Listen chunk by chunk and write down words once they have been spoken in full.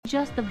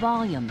adjust the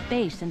volume,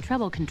 bass, and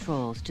treble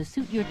controls to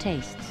suit your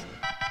tastes.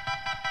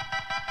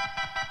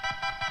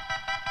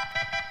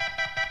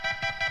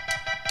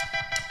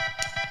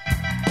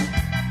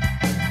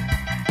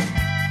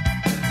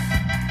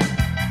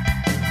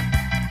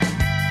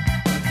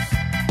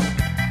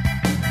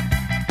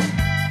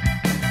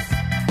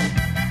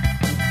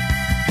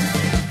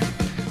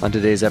 On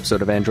today's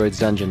episode of Android's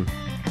Dungeon,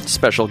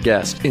 special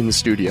guest in the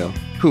studio.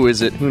 Who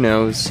is it? Who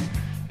knows?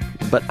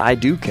 But I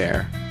do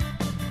care.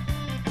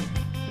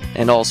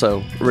 And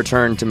also,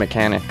 return to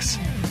mechanics.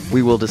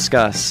 We will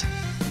discuss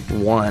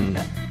one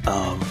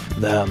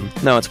of them.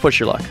 No, it's Push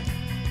Your Luck.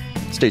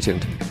 Stay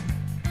tuned.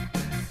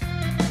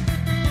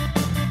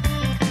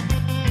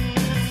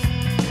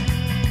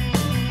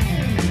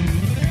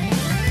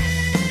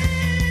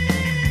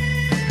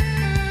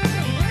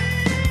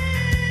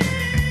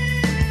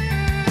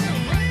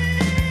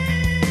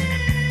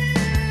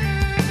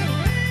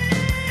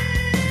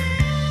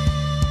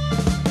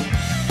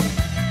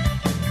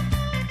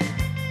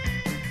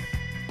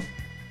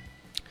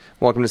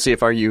 Welcome to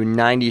CFRU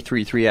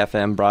 93.3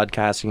 FM,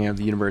 broadcasting out of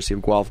the University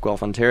of Guelph,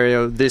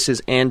 Ontario. This is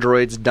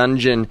Android's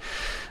Dungeon,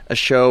 a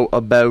show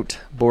about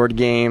board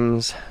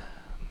games,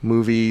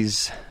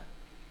 movies,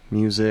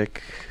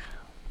 music,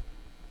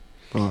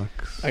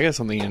 books. I got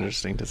something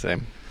interesting to say.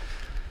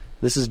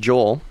 This is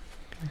Joel.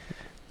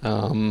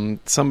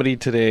 Somebody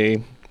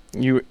today,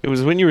 it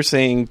was when you were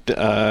saying,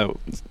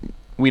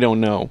 we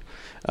don't know.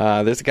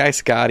 There's a guy,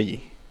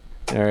 Scotty,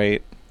 all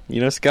right?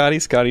 You know Scotty?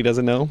 Scotty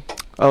doesn't know?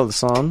 Oh, the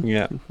song?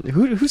 Yeah.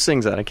 Who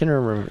sings that? I can't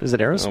remember. Is it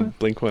Aerosmith?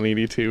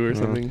 Blink-182 or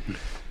something.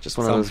 Just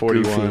one of those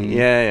 41. Goofy.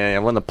 Yeah.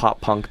 One of the pop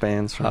punk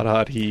bands.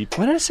 Hot Heat.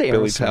 Why did I say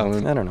Billy Aerosmith?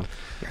 Talent. I don't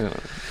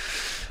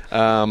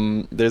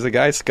know. There's a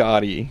guy,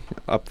 Scotty,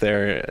 up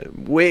there,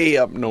 way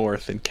up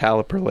north in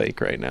Caliper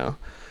Lake right now.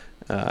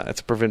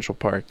 It's a provincial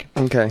park.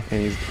 Okay.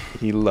 And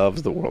he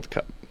loves the World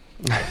Cup.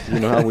 You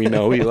know how we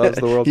know he loves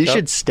the World Cup? He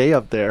should stay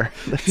up there.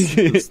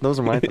 Those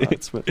are my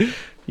thoughts. But.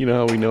 You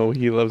know how we know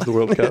he loves the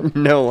World Cup?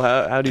 No,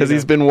 how do you know? Because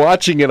he's been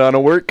watching it on a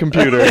work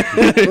computer.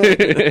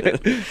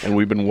 And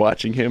we've been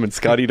watching him, and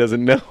Scotty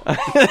doesn't know.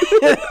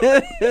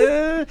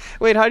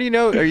 Wait, how do you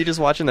know? Are you just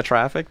watching the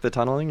traffic, the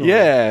tunneling? Or?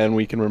 Yeah, and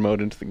we can remote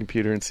into the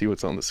computer and see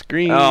what's on the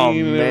screen. Oh,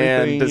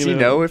 man. Does he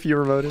know if you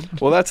remoted?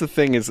 Well, that's the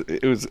thing.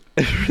 It was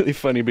really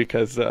funny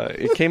because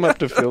it came up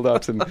to field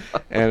ops,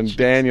 and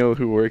Daniel,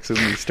 who works with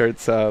me,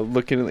 starts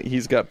looking.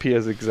 He's got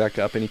PS Exec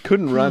up, and he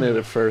couldn't run it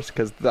at first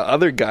because the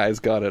other guys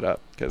got it up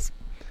because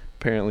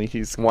apparently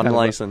he's one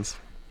license.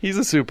 He's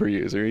a super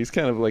user. He's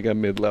kind of like a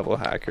mid-level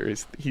hacker.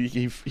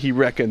 He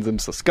reckons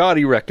himself.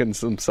 Scotty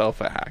reckons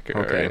himself a hacker.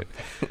 Okay. Right?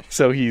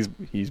 So he's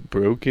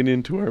broken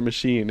into our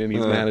machine and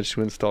he's managed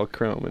to install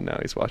Chrome, and now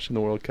he's watching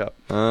the World Cup.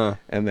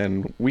 And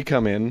then we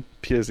come in,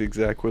 PS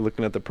Exec. We're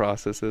looking at the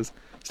processes.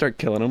 Start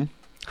killing them.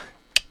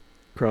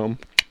 Chrome.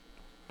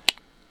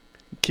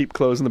 Keep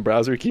closing the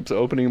browser. He keeps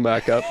opening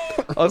back up.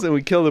 All of a sudden,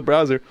 we kill the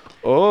browser.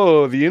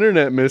 Oh, the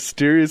internet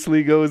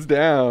mysteriously goes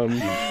down.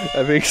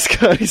 I think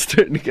Scotty's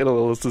starting to get a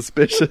little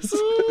suspicious.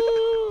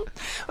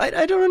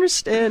 I don't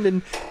understand.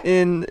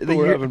 In the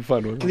we're year, having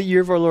fun with it. The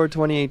year of our Lord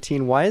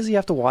 2018, why does he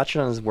have to watch it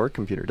on his work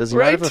computer? Does he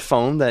not have a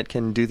phone that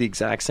can do the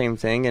exact same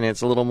thing? And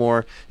it's a little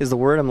more. Is the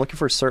word I'm looking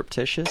for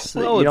surreptitious?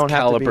 Well, you don't it's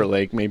have Caliper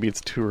Lake. Maybe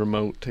it's too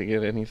remote to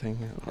get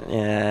anything.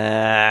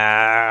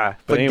 Yeah.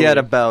 But Forget anyway,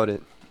 about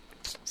it.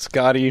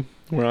 Scotty,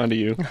 we're on to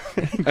you.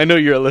 I know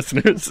you're a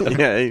listener. So.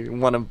 Yeah,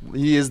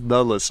 he is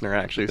the listener,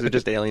 actually. So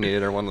just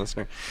alienated our one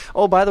listener.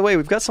 Oh, by the way,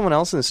 we've got someone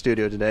else in the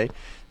studio today.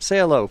 Say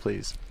hello,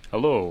 please.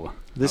 Hello.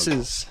 This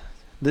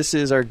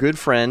is our good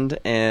friend,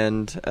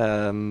 and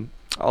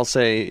I'll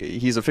say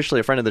he's officially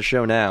a friend of the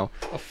show now.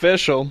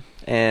 Official.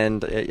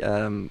 And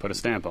put a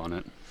stamp on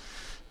it.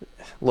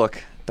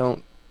 Look,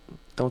 don't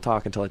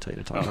talk until I tell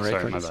you to talk. Oh, right,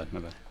 sorry, Curtis? my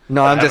bad.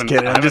 No, I'm just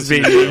kidding. I'm just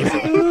being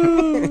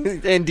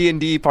and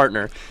D&D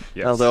partner.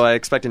 Yes. Although I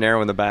expect an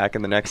arrow in the back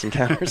in the next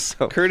encounter.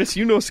 So Curtis,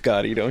 you know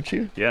Scotty, don't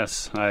you?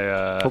 Yes,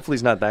 I hopefully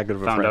he's not that good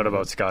of a found friend. out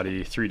about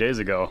Scotty 3 days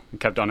ago.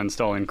 Kept on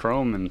installing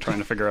Chrome and trying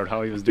to figure out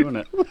how he was doing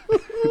it.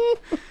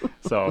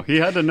 So he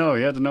had to know.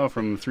 He had to know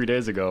from 3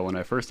 days ago when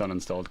I first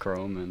uninstalled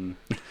Chrome. And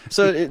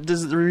so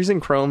the reason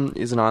Chrome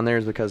isn't on there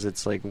is because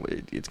it's like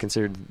it's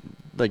considered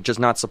like just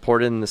not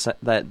supported in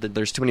that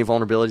there's too many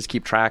vulnerabilities to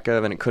keep track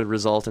of, and it could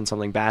result in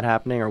something bad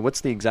happening. Or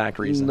what's the exact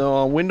reason? No,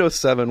 on Windows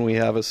 7 we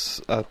have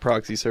a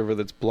proxy server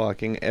that's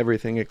blocking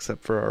everything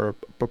except for our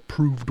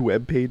approved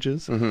web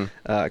pages.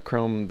 Mm-hmm.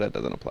 Chrome, that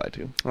doesn't apply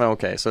to. Oh,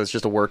 okay, so it's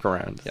just a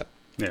workaround. Yep.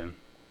 Yeah.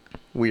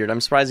 Weird.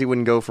 I'm surprised he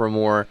wouldn't go for a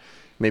more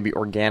maybe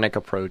organic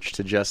approach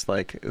to just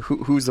like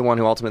who's the one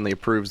who ultimately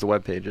approves the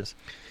web pages.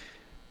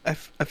 I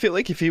feel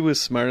like if he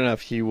was smart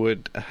enough, he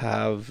would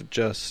have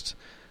just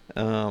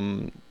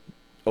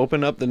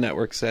opened up the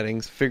network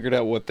settings, figured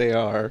out what they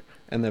are,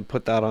 and then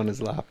put that on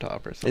his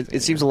laptop or something.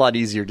 It seems a lot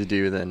easier to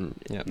do than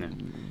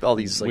all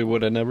these. Like, we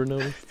would have never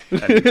noticed.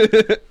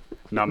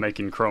 not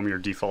making Chrome your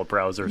default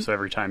browser, so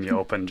every time you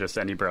open just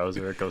any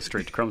browser, it goes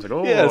straight to Chrome. It's like,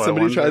 oh, yeah, I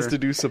somebody wonder, tries to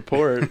do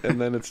support,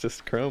 and then it's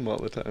just Chrome all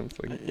the time. It's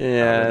like, how did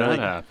Yeah, that like,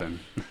 happen?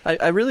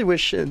 I really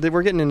wish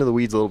we're getting into the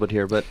weeds a little bit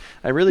here, but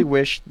I really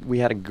wish we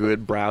had a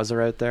good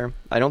browser out there.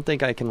 I don't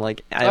think I can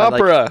like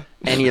Opera.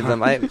 any of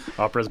them.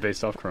 Opera's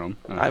based off Chrome.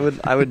 I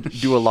would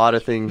do a lot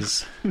of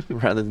things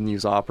rather than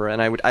use Opera,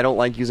 and I don't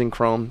like using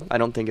Chrome. I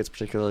don't think it's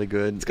particularly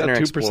good. It's got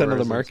Internet 2% of Explorer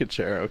the is- market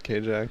share. Okay,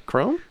 Jack.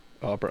 Chrome?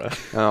 Opera.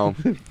 Oh, well,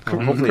 hopefully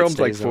it Chrome's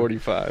like stays there.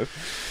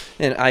 45,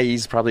 And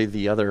IE's probably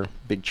the other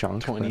big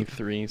chunk. but-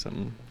 23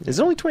 something. Is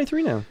it only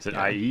 23 now? Is it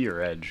IE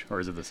or Edge, or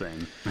is it the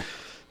same?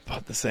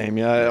 About the same.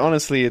 Yeah.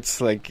 Honestly,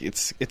 it's like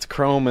it's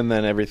Chrome, and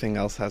then everything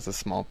else has a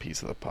small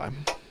piece of the pie.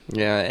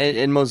 Yeah,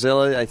 and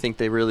Mozilla, I think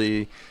they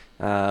really,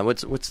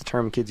 what's the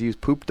term kids use?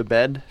 Pooped the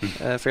bed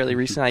fairly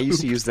recent. I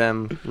used to use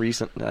them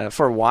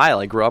for a while.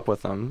 I grew up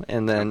with them,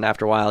 and then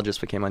after a while, it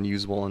just became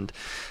unusable. And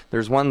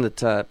there's one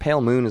that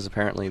Pale Moon is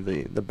apparently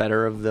the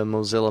better of the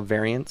Mozilla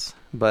variants.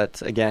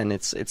 But again,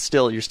 it's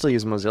still you're still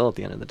using Mozilla at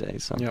the end of the day.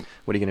 So Yep.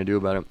 what are you going to do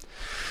about it?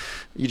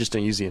 You just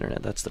don't use the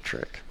internet. That's the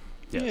trick.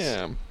 Yes.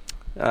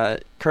 Yeah.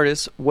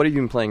 Curtis, what have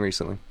you been playing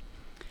recently?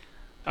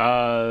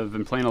 I've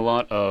been playing a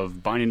lot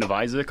of Binding of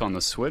Isaac on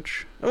the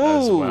Switch as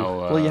Oh,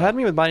 well. you had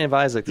me with Binding of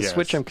Isaac. The yes.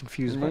 Switch, I'm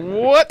confused by.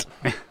 What?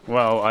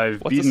 Well,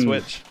 I've What's a beaten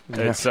Switch?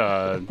 It's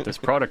this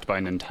product by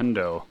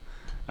Nintendo.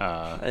 You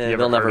ever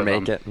They'll never heard of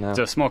make them? it. No. It's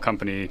a small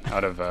company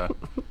out of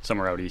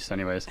somewhere out east,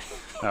 anyways,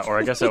 or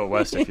I guess out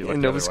west if you look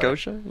In the Nova other way.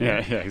 Scotia. Yeah,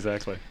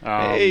 exactly.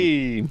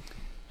 Hey.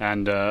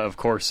 And of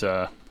course,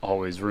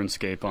 always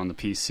RuneScape on the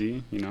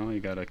PC. You know, you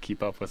got to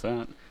keep up with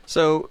that.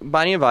 So,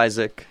 Binding of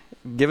Isaac,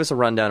 give us a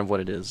rundown of what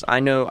it is.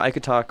 I know I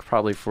could talk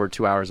probably for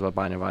 2 hours about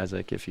Binding of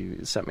Isaac if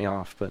you set me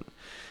off,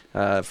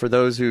 but for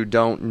those who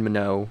don't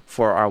know,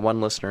 for our one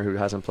listener who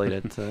hasn't played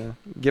it,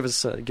 give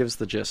us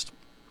the gist.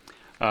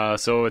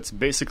 So it's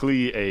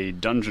basically a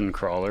dungeon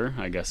crawler,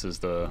 I guess is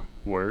the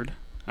word,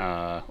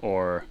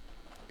 or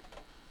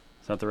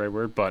is that the right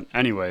word? But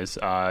anyways,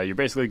 you're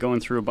basically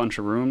going through a bunch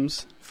of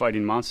rooms,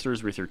 fighting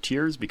monsters with your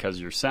tears because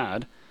you're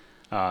sad.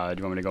 Do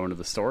you want me to go into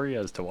the story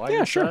as to why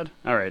you're sure. sad?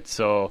 All right,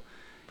 so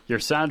you're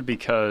sad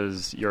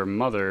because your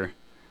mother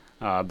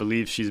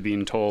believes she's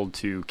being told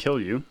to kill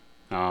you.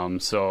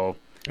 So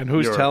And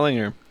who's telling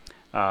her?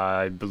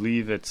 I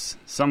believe it's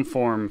some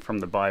form from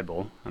the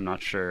Bible. I'm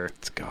not sure.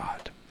 It's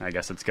God. I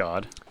guess it's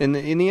God. In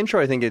the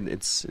intro, I think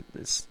it's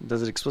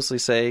does it explicitly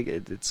say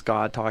it's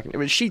God talking? I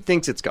mean, she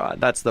thinks it's God.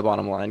 That's the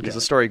bottom line because Yeah.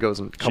 the story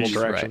goes in a couple She's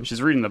directions. right.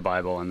 She's reading the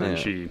Bible, and then Yeah.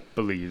 she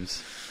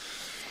believes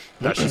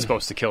that she's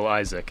supposed to kill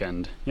Isaac.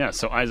 And yeah,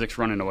 so Isaac's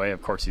running away.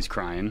 Of course, he's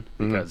crying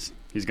because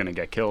he's going to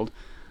get killed.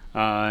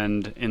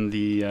 And in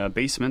the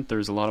basement,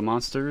 there's a lot of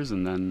monsters,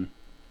 and then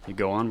you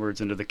go onwards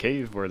into the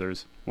cave where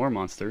there's more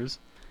monsters,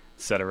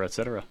 etc.,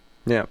 etc.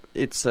 Yeah,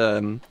 it's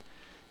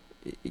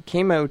it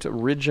came out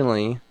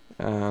originally.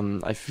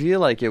 I feel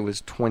like it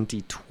was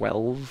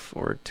 2012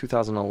 or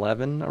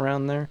 2011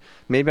 around there.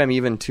 Maybe I'm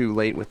even too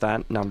late with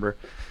that number.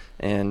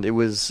 And it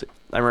was,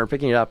 I remember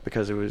picking it up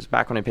because it was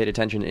back when I paid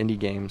attention to indie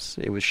games.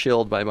 It was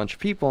shilled by a bunch of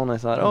people, and I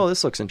thought, oh,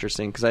 this looks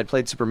interesting because I'd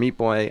played Super Meat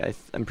Boy.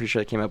 I'm pretty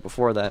sure it came out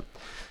before that.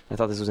 I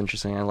thought this was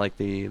interesting. I liked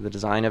the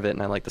design of it,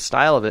 and I liked the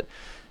style of it.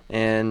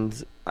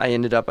 And I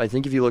ended up, I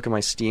think if you look at my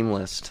Steam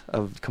list,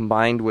 of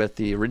combined with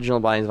the original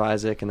Binding of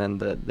Isaac, and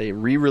then they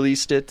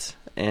re-released it,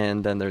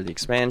 and then there are the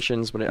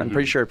expansions, but I'm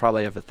pretty sure I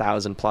probably have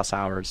 1,000+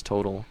 hours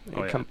total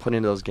put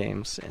into those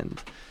games.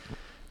 And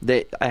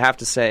I have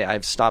to say,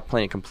 I've stopped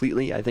playing it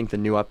completely. I think the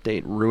new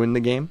update ruined the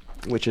game,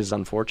 which is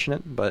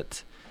unfortunate,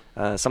 but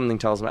something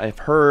tells me, I've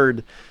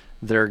heard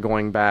they're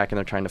going back and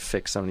they're trying to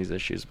fix some of these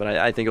issues, but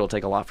I think it'll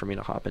take a lot for me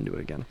to hop into it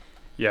again.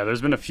 Yeah,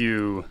 there's been a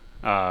few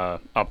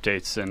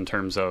updates in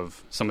terms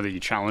of some of the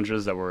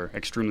challenges that were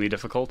extremely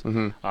difficult.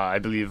 I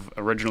believe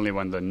originally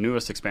when the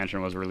newest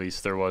expansion was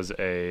released, there was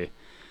a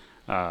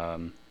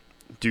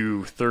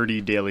do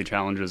 30 daily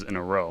challenges in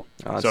a row.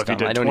 So if you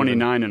did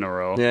 29 in a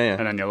row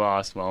and then you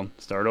lost, well,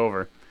 start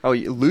over. Oh,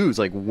 you lose,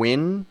 like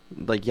win?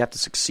 Like you have to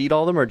succeed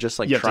all of them or just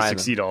like you try have to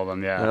succeed all of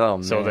them, yeah.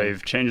 Oh, so man.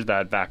 they've changed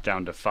that back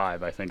down to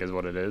 5, I think is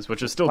what it is,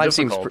 which is still 5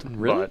 difficult. seems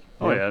really? But,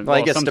 oh, yeah. Well,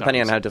 I guess sometimes.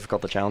 depending on how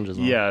difficult the challenges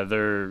are. Yeah,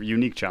 they're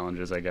unique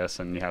challenges, I guess,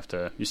 and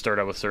you start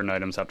out with certain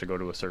items, have to go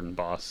to a certain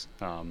boss.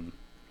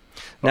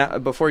 Now,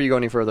 before you go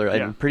any further,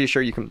 Yeah. I'm pretty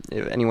sure you can.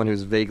 Anyone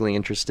who's vaguely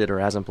interested or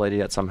hasn't played it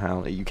yet,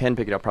 somehow you can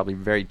pick it up probably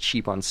very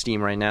cheap on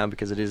Steam right now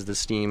because it is the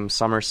Steam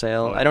summer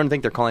sale. Oh, yeah. I don't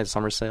think they're calling it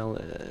summer sale,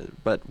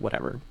 but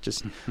whatever.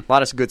 Just a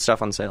lot of good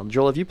stuff on sale.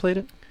 Joel, have you played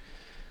it?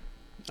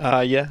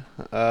 Yeah.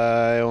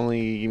 I don't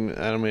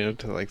mean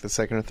to like the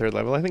second or third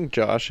level. I think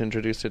Josh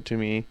introduced it to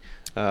me,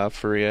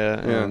 Faria,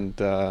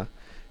 and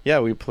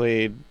we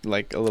played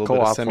like a little bit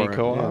of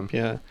semi-co-op.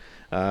 Yeah.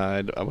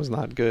 I was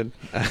not good.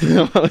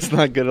 I was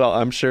not good at all.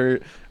 I'm sure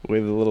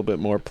with a little bit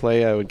more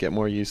play, I would get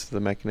more used to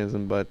the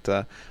mechanism,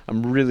 but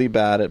I'm really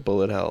bad at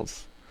bullet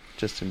hells,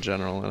 just in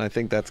general, and I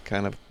think that's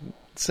kind of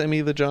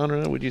semi the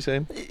genre, would you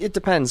say? It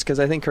depends, because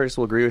I think Curtis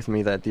will agree with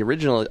me that the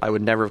original, I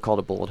would never have called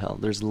it bullet hell.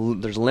 There's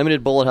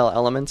limited bullet hell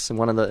elements, and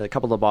a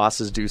couple of the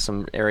bosses do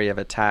some area of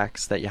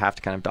attacks that you have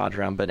to kind of dodge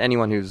around. But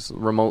anyone who's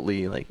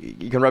remotely, like,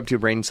 you can rub two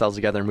brain cells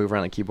together and move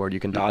around the keyboard, you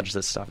can dodge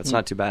this stuff. It's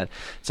not too bad.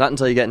 It's not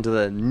until you get into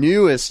the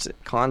newest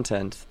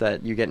content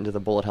that you get into the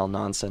bullet hell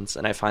nonsense,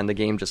 and I find the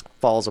game just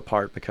falls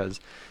apart because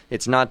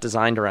it's not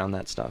designed around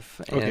that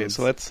stuff. Okay,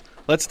 so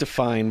let's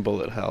define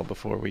bullet hell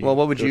before we. Well,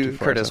 what would you,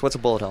 Curtis? What's a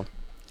bullet hell?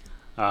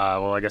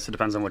 Well, I guess it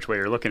depends on which way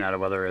you're looking at it,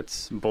 whether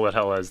it's bullet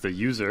hell as the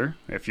user,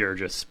 if you're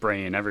just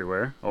spraying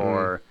everywhere,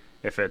 or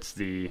if it's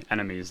the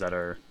enemies that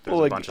are, there's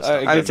a bunch of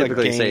stuff. I would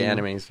typically say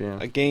enemies, yeah.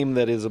 A game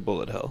that is a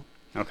bullet hell.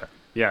 Okay.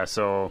 Yeah,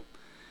 so,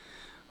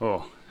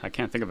 I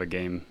can't think of a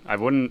game. I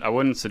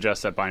wouldn't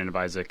suggest that Binding of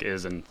Isaac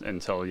is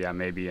until,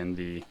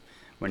 maybe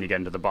when you get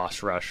into the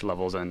boss rush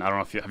levels, and I don't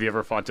know if have you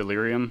ever fought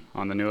Delirium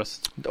on the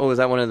newest? Oh, is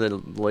that one of the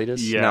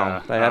latest? Yeah.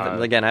 No, I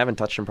haven't. Again, I haven't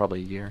touched him probably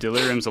a year.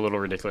 Delirium's a little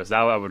ridiculous. That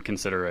I would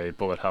consider a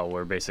bullet hell,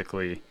 where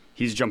basically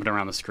he's jumping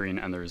around the screen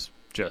and there's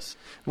just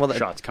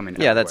shots coming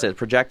out. Yeah, that's it.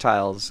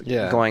 Projectiles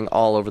going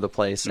all over the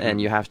place, and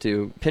you have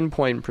to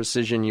pinpoint and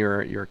precision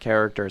your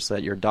character so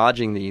that you're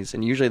dodging these.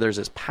 And usually there's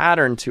this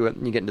pattern to it,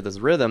 and you get into this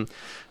rhythm,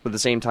 but at the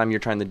same time you're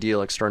trying to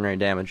deal extraordinary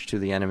damage to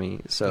the enemy.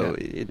 So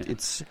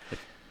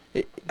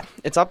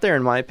it's up there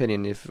in my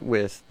opinion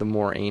with the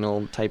more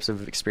anal types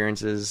of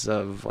experiences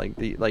of playing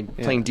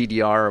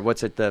DDR, or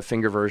what's it, the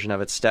finger version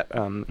of it, Step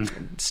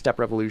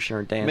Revolution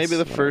or Dance. Maybe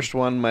the first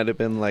one might have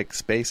been like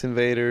Space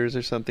Invaders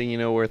or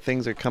something, where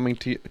things are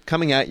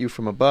coming at you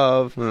from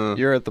above.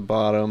 You're at the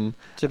bottom.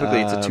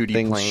 Typically it's a 2D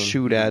things plane.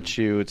 Shoot at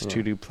you. It's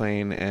 2D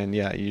plane, and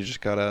you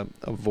just gotta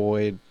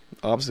avoid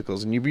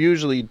obstacles, and you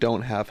usually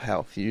don't have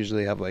health. You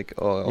usually have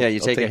you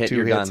take a hit, 2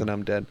 you're hits done. and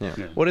I'm dead.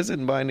 Yeah. What is it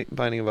in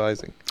Binding of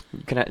Isaac?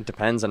 It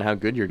depends on how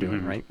good you're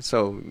doing, right?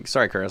 So,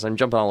 sorry, Curtis, I'm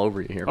jumping all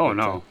over you here. Oh,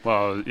 no.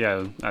 Well,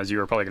 yeah, as you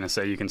were probably going to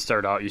say, you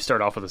start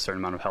off with a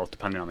certain amount of health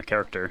depending on the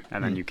character,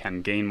 and then you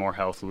can gain more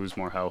health, lose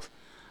more health.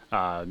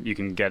 You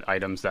can get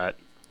items that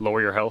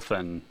lower your health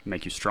and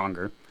make you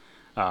stronger.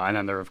 And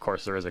then there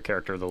is a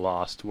character, The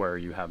Lost, where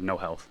you have no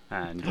health,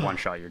 and one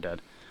shot you're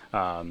dead.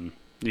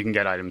 You can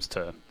get items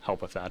to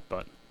help with that,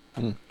 but...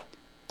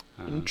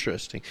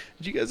 Interesting.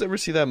 Did you guys ever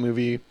see that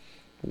movie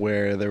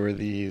where there were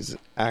these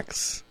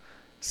axe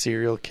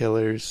serial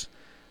killers,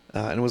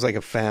 and it was like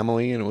a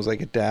family, and it was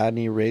like a dad, and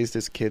he raised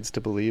his kids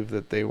to believe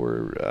that they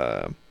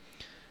were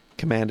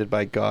commanded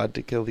by God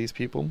to kill these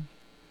people?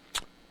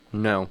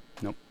 No.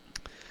 Nope.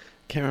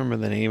 Can't remember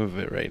the name of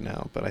it right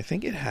now, but I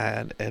think it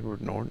had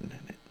Edward Norton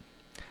in it.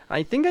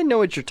 I think I know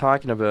what you're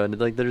talking about.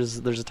 Like, there's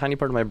a tiny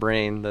part of my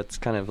brain that's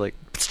kind of like...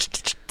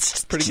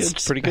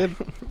 Pretty good.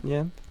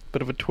 Yeah.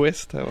 Bit of a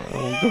twist. I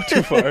won't go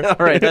too far.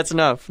 All right, that's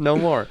enough. No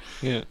more.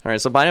 Yeah. All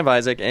right, so Binding of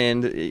Isaac,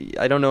 and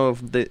I don't know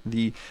if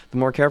the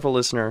more careful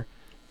listener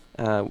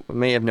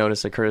may have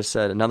noticed that Curtis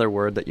said another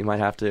word that you might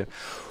have to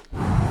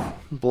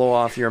blow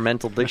off your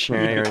mental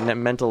dictionary or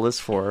mental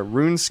list for,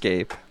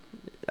 RuneScape.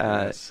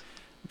 Yes.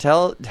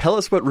 Tell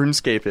us what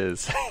RuneScape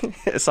is,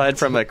 aside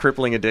from a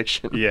crippling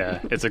addiction.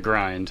 Yeah, it's a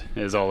grind,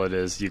 is all it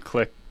is. You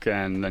click,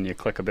 and then you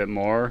click a bit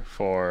more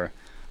for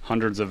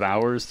hundreds of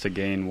hours to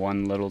gain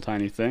one little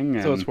tiny thing.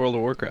 And so it's World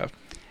of Warcraft.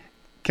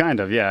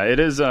 Kind of, yeah. It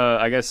is,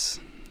 I guess,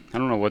 I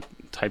don't know what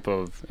type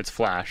of... It's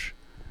Flash.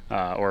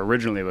 Or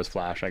originally it was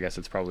Flash. I guess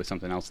it's probably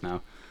something else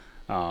now.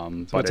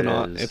 But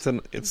it's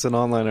an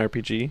online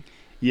RPG?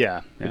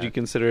 Yeah. Would you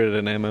consider it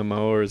an MMO,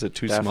 or is it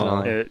too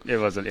small? It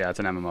wasn't. Yeah, it's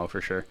an MMO for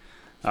sure.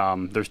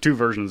 There's two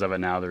versions of it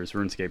now. There's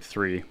RuneScape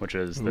 3, which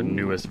is the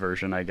newest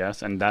version, I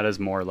guess, and that is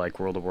more like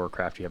World of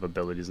Warcraft. You have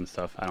abilities and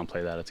stuff. I don't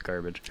play that. It's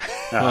garbage.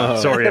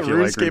 Sorry if you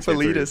like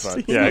RuneScape elitist.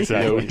 3, yeah,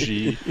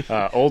 exactly.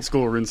 Old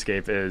school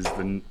RuneScape is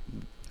I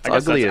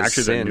guess that's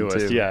actually the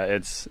newest. Too. Yeah,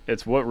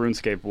 it's what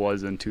RuneScape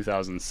was in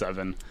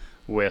 2007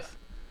 with,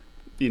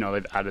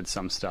 they've added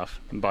some stuff.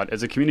 But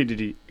it's a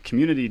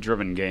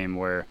community-driven game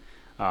where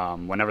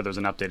whenever there's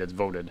an update, it's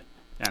voted.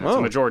 And it's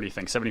a majority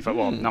thing, 75.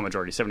 Well, not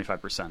majority,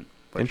 75%.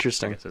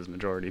 Interesting. I guess is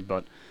majority,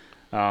 but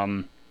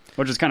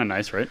which is kind of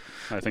nice, right?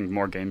 I think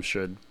more games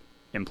should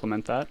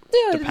implement that.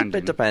 Yeah,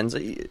 it depends.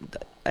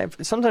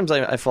 Sometimes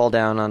I fall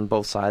down on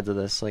both sides of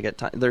this. Like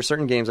there are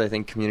certain games I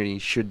think community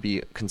should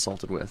be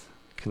consulted with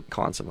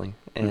constantly,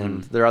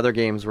 and there are other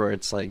games where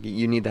it's like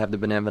you need to have the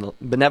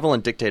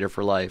benevolent dictator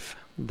for life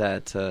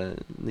that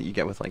you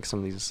get with like some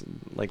of these,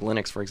 like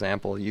Linux, for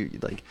example. You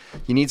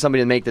need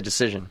somebody to make the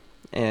decision.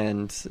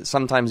 And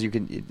sometimes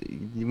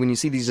when you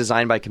see these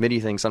designed by committee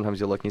things,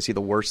 sometimes you look and you see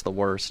the worst.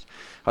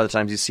 Other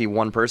times you see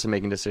one person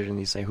making a decision and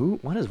you say,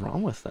 what is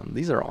wrong with them?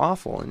 These are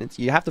awful. And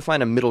you have to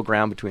find a middle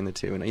ground between the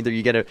two. And either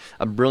you get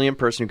a brilliant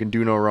person who can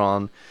do no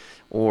wrong,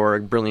 or a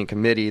brilliant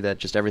committee that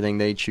just everything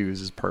they choose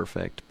is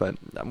perfect. But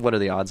what are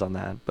the odds on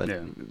that? But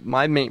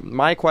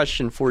my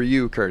question for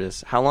you,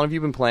 Curtis, how long have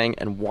you been playing,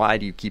 and why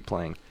do you keep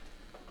playing?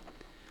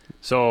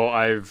 So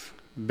I've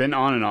been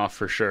on and off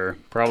for sure.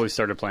 Probably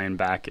started playing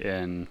back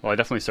I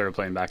definitely started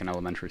playing back in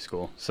elementary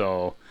school.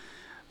 So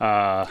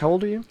How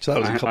old are you? So that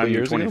was a couple I'm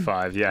years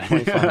 25, ago? Yeah.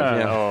 25,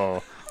 yeah.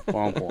 Oh,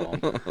 womp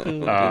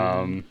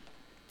womp.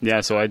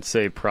 Yeah, so I'd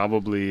say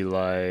probably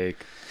like,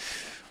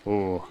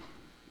 12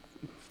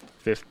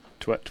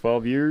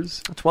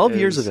 years. 12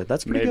 years of it.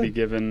 That's pretty maybe good.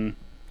 given,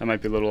 that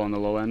might be a little on the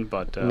low end,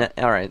 but...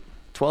 All right.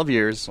 12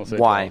 years. We'll say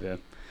Why? 12,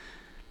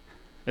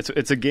 yeah.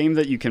 It's a game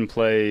that you can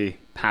play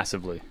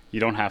passively.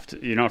 You're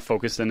not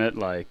focused in it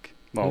like,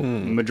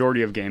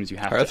 majority of games you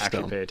have to actually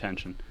Hearthstone. pay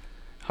attention.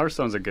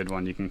 Hearthstone's a good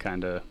one. You can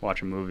kind of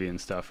watch a movie and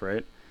stuff,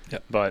 right?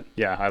 Yep. But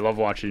yeah, I love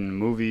watching a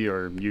movie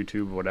or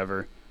YouTube,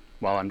 whatever,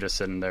 while I'm just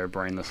sitting there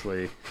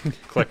brainlessly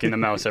clicking the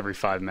mouse every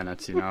 5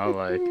 minutes,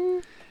 like,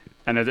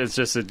 and it's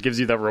just, it gives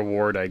you that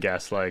reward, I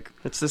guess, like,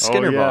 It's the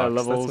Skinner box.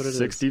 level That's what it is.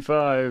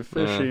 65,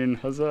 fishing,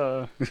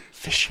 huzzah.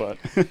 Fishing.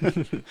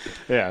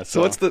 Yeah.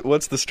 So what's the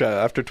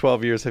strat? After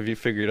 12 years, have you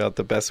figured out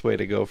the best way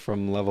to go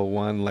from level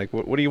 1? Like,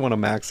 what do you want to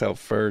max out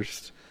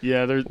first?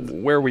 Yeah,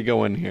 Where are we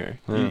going here?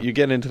 You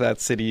get into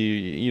that city,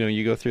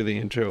 you go through the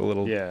intro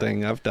little Yeah.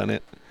 thing. I've done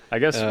it. I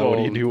guess, What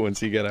do you do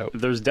once you get out?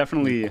 There's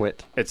definitely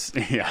Quit. It's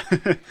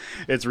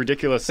it's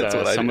ridiculous. That's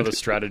what I Some do. of the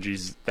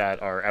strategies that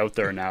are out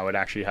there now, it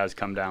actually has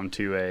come down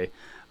to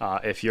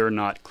if you're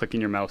not clicking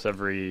your mouse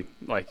every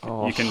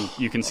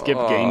you can skip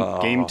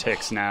game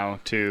ticks now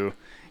to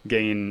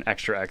gain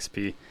extra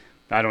XP.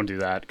 I don't do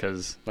that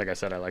because, like I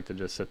said, I like to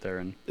just sit there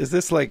and. Is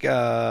this like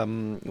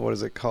what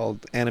is it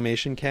called?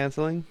 Animation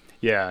canceling?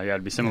 Yeah,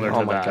 it'd be similar to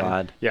Oh my that.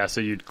 God. Yeah,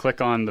 so you'd click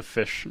on the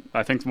fish.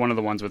 I think one of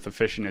the ones with the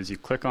fishing is you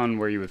click on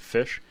where you would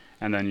fish,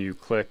 and then you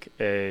click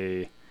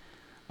a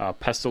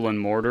pestle and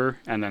mortar,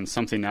 and then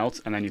something else,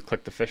 and then you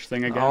click the fish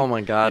thing again. Oh my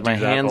God, You my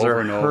do that hands over are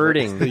and over.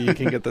 hurting. So you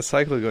can get the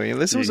cycle going.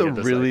 And this You was can a get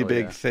the really cycle,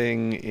 big yeah.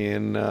 thing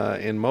in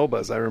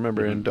MOBAs. I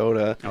remember in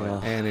Dota Oh,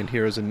 yeah. and in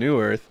Heroes of New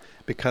Earth,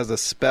 because a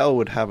spell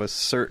would have a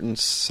certain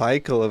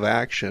cycle of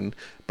action,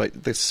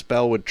 but the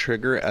spell would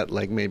trigger at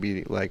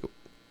maybe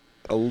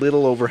a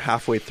little over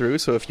halfway through.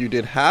 So if you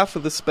did half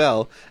of the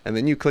spell and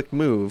then you click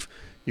move,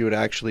 you would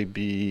actually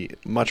be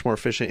much more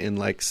efficient in,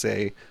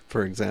 say,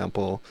 for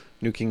example,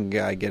 nuking a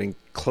guy, getting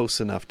close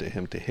enough to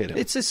him to hit him.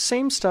 It's the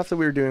same stuff that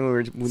we were doing when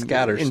we were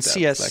Scatter in steps,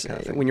 CS that kind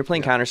of thing. when you're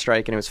playing Yeah.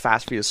 Counter-Strike and it was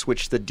fast for you to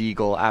switch the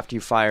deagle after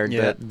you fired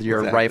Yeah, your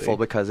exactly. rifle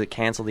because it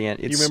canceled the end.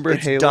 It's, remember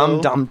it's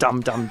Halo?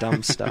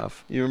 dumb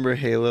stuff. You remember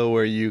Halo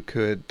where you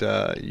could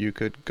go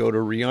to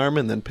rearm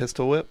and then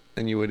pistol whip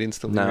and you would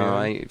instantly No,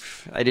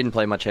 rearm? I didn't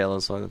play much Halo,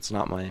 so it's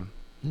not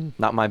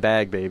my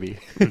bag, baby.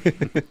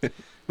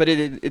 But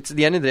it's at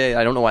the end of the day,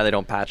 I don't know why they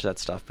don't patch that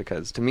stuff,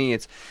 because to me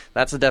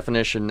that's the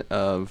definition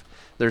of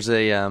there's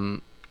a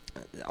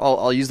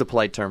I'll use the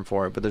polite term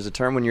for it, but there's a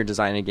term when you're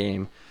designing a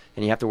game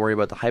and you have to worry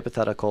about the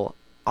hypothetical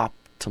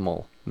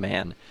optimal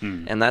man.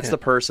 And that's the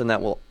person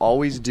that will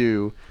always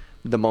do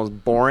the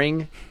most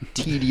boring,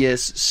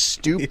 tedious,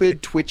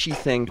 stupid, twitchy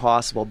thing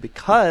possible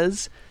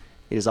because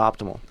it is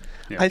optimal.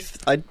 Yeah.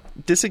 I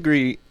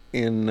disagree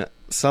in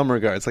some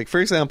regards. Like, for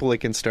example,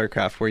 like in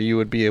StarCraft, where you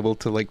would be able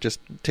to just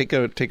take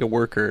a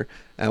worker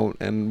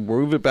and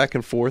move it back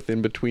and forth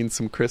in between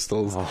some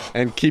crystals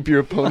and keep your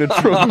opponent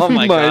from Oh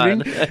my mining.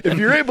 God. If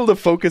you're able to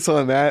focus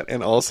on that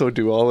and also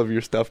do all of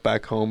your stuff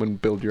back home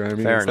and build your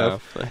army Fair and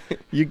stuff, enough.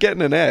 you're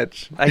getting an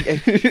edge.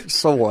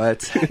 So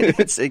what?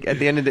 It's at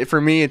the end of the day,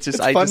 for me, it's just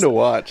It's fun to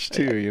watch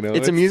too.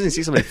 It's amusing to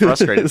see somebody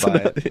frustrated by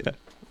it. Yeah.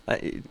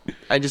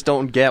 I just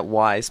don't get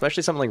why,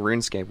 especially something like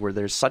RuneScape, where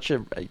there's such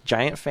a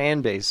giant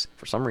fan base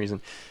for some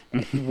reason.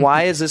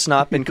 Why has this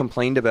not been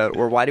complained about,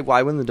 or why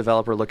wouldn't the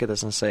developer look at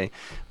this and say,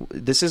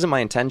 "This isn't my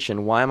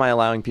intention. Why am I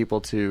allowing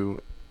people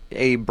to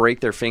break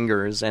their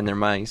fingers and their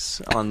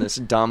mice on this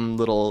dumb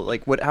little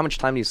How much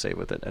time do you save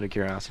with it? Out of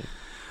curiosity."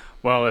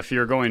 Well, if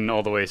you're going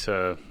all the way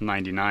to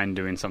 99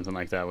 doing something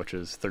like that, which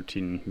is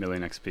 13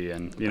 million XP,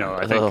 and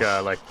I think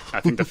I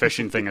think the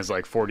fishing thing is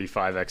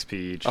 45 XP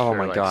each, Oh or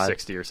my God.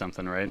 60 or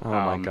something, right? Oh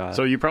my God.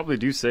 So you probably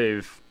do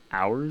save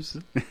hours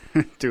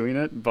doing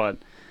it, but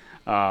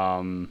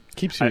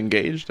Keeps you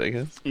engaged, I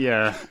guess.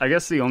 yeah, I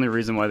guess the only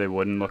reason why they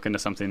wouldn't look into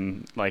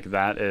something like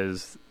that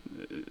is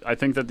I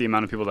think that the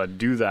amount of people that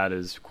do that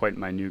is quite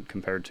minute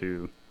compared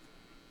to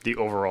the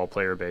overall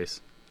player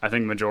base. I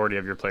think majority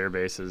of your player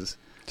base is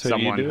So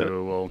someone you do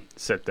who will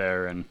sit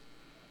there and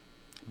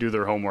do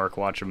their homework,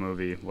 watch a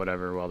movie,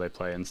 whatever, while they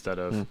play instead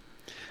of...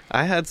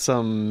 I had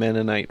some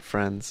Mennonite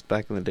friends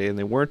back in the day, and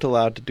they weren't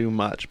allowed to do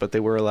much, but they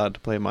were allowed to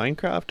play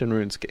Minecraft and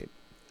RuneScape.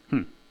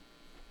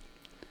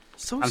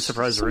 So I'm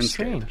surprised so RuneScape.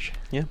 strange.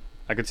 Yeah.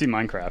 I could see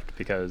Minecraft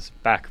because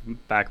back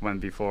when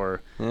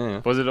before...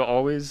 Yeah. Was it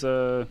always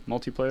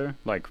multiplayer?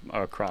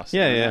 Across?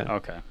 Yeah.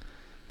 Okay.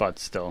 But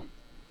still,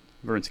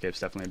 RuneScape's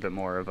definitely a bit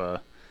more of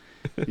a...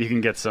 You can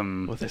get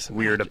some Well, there's some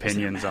weird magic. There's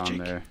opinions some on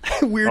magic.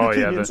 there. Weird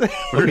opinions.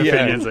 Weird Yeah.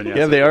 opinions. And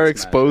Yeah, they are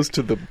it's exposed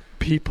to the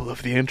people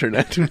of the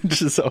internet,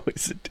 which is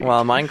always a danger.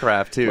 Well,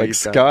 Minecraft too. Like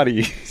you've got-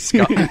 Scotty.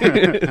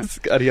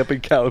 Scotty up in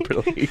Caliber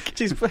Lake.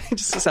 Jeez,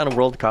 just the sound of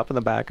World Cup in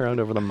the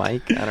background over the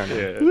mic. I don't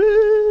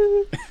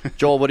know. Yeah.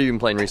 Joel, what have you been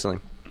playing recently?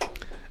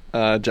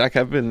 Jack,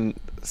 I've been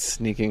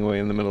sneaking away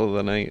in the middle of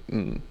the night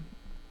and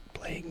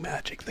playing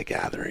Magic the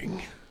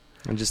Gathering.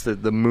 And just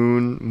the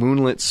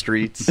moonlit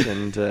streets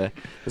and the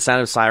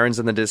sound of sirens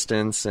in the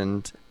distance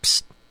and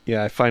psst.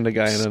 Yeah, I find a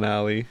guy in an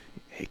alley.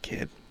 Hey,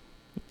 kid.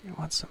 You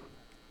want some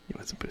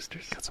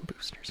boosters? Got some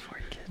boosters for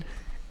you, kid.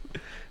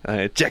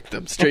 I eject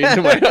them straight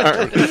into my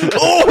arm.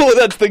 Oh,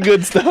 that's the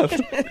good stuff.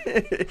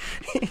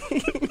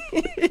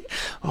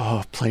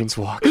 Oh,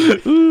 Planeswalker.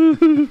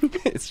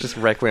 It's just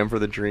Requiem for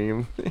the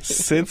Dream.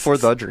 For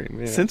the Dream.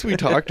 Yeah. Since we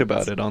talked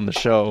about it on the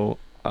show,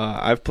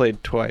 I've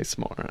played twice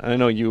more. I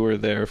know you were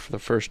there for the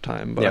first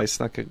time, but I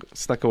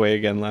snuck away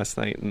again last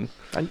night. And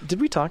did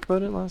we talk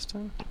about it last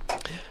time?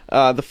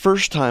 The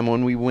first time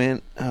when we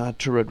went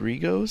to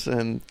Rodrigo's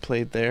and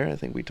played there, I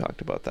think we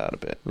talked about that a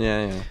bit.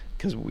 Yeah.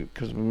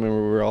 Because remember,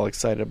 we were all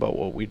excited about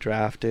what we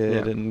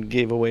drafted and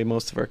gave away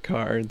most of our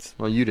cards.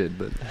 Well, you did,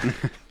 but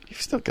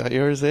you've still got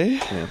yours,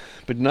 eh? Yeah.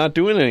 But not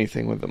doing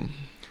anything with them.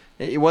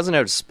 It wasn't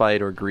out of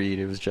spite or greed.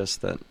 It was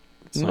just that.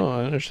 No,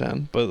 I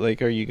understand. But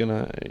like, you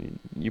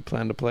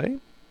plan to play?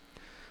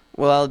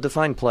 Well, I'll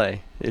define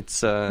play.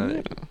 It's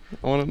I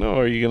want to know.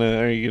 Are you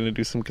gonna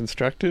do some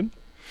constructed?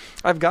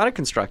 I've got a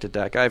constructed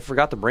deck. I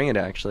forgot to bring it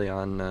actually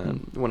on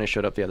when I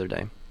showed up the other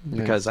day.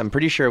 Because I'm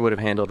pretty sure it would have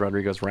handled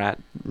Rodrigo's rat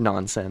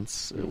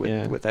nonsense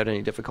without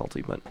any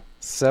difficulty. But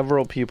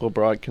several people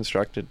brought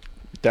constructed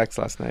decks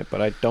last night, but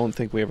I don't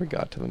think we ever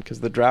got to them because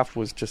the draft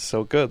was just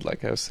so good,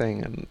 like I was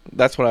saying. And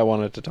that's what I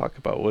wanted to talk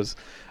about was,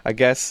 I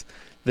guess,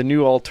 the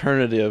new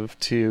alternative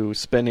to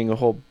spending a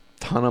whole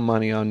ton of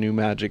money on new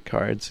Magic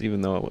cards,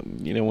 even though,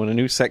 when a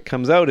new set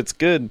comes out, it's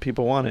good,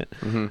 people want it,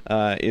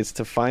 is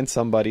to find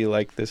somebody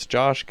like this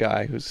Josh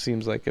guy who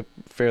seems like a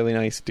fairly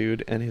nice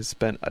dude and has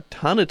spent a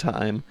ton of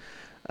time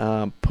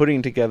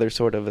putting together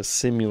sort of a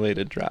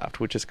simulated draft,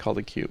 which is called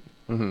a cube.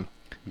 Mm-hmm.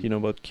 You know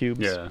about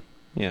cubes?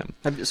 Yeah.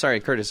 Sorry,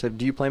 Curtis,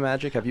 do you play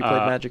Magic? Have you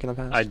played Magic in the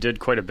past? I did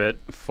quite a bit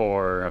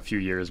for a few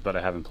years, but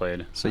I haven't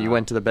played. So you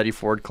went to the Betty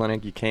Ford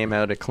clinic, you came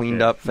out a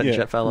cleaned up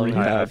Jet fellow?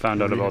 I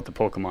found out about the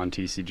Pokemon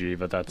TCG,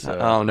 but that's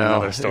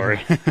another story.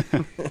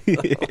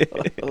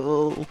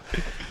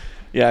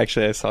 Yeah,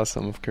 actually, I saw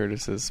some of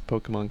Curtis's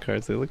Pokemon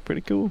cards. They look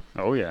pretty cool.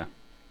 Oh, yeah.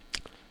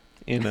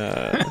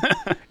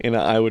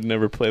 I would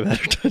never play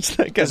that or touch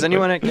that guy.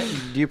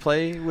 Do you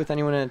play with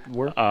anyone at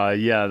work?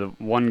 Yeah, the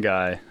one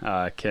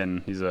guy,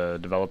 Kin, he's a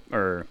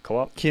developer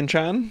co-op.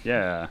 Kin-chan?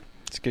 Yeah.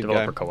 It's a good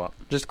developer guy. co-op.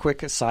 Just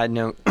quick side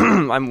note,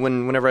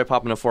 whenever I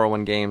pop into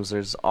 401 games,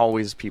 there's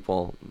always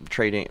people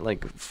trading,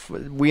 like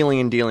wheeling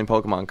and dealing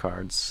Pokemon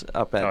cards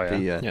up at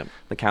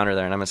the counter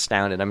there, and I'm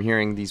astounded. I'm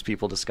hearing these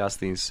people discuss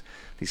these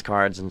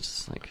cards, and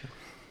just like,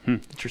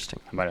 interesting.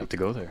 I might have to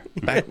go there.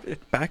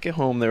 Back at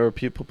home, there were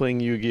people playing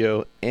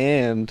Yu-Gi-Oh!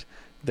 And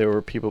there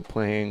were people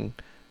playing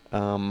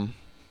My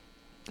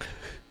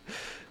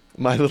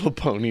Little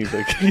Pony,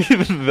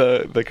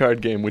 the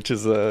card game, which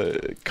is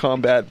a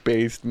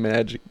combat-based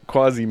magic,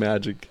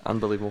 quasi-magic.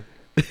 Unbelievable.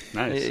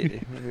 Nice.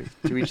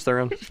 To each their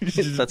own.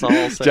 That's all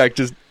I'll say. Jack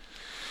just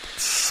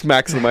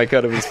smacks the mic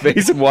out of his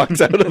face and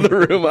walks out of the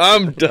room.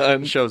 I'm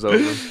done. Show's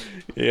over.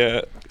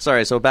 Yeah.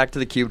 Sorry, so back to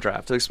the cube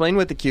draft. So explain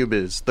what the cube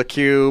is. The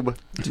cube.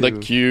 The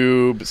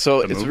cube.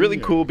 So it's really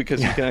cool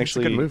because you can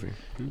actually... It's a good movie.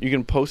 You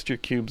can post your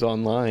cubes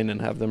online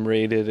and have them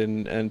rated,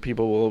 and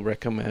people will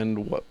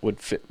recommend what would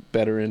fit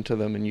better into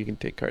them, and you can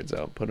take cards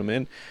out, put them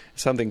in.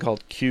 Something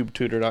called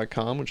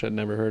CubeTutor.com, which I'd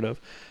never heard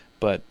of,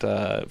 but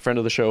a friend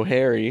of the show,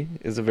 Harry,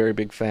 is a very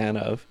big fan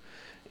of.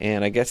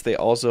 And I guess they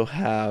also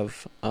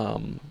have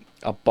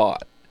a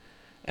bot,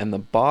 and the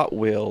bot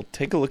will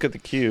take a look at the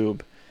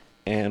cube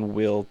and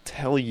will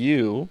tell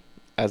you,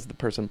 as the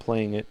person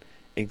playing it,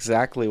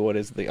 exactly what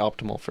is the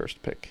optimal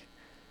first pick.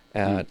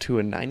 To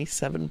a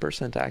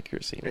 97%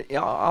 accuracy.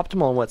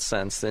 Optimal in what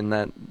sense? In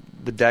that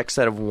the decks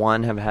that have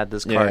won have had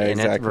this card in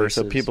it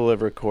versus... So people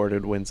have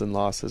recorded wins and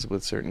losses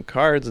with certain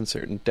cards and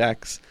certain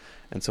decks,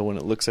 and so when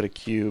it looks at a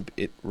cube,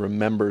 it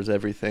remembers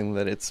everything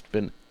that it's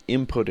been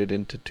inputted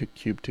into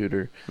Cube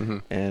Tutor,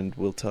 and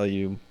will tell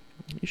you,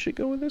 you should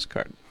go with this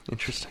card.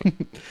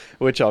 Interesting.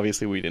 Which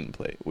obviously we didn't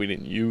play. We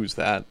didn't use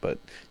that, but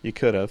you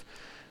could have.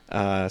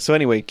 So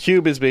anyway,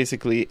 Cube is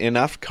basically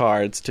enough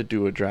cards to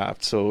do a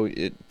draft. So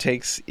it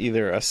takes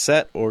either a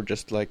set or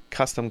just like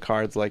custom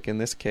cards, like in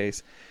this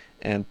case,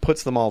 and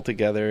puts them all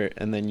together,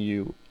 and then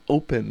you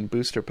open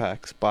booster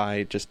packs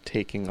by just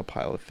taking a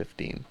pile of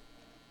 15.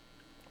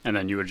 And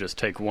then you would just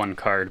take one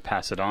card,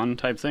 pass it on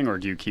type thing, or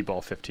do you keep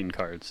all 15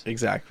 cards?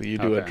 Exactly. You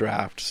do a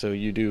draft. So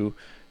you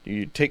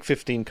take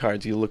 15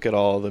 cards, you look at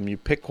all of them, you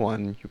pick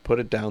one, you put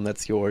it down,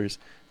 that's yours.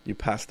 You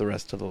pass the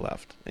rest to the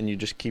left, and you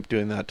just keep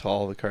doing that till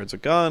all the cards are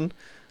gone.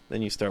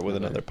 Then you start with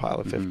another pile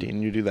of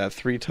 15. You do that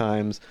 3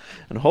 times,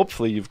 and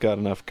hopefully you've got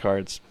enough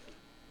cards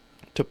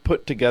to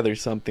put together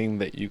something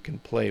that you can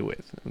play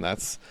with. And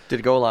that's... Did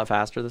it go a lot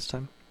faster this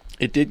time?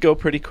 It did go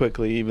pretty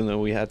quickly, even though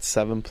we had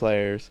 7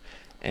 players.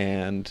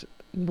 And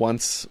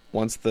once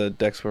the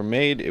decks were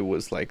made, it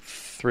was like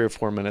 3 or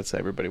 4 minutes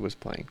everybody was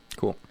playing.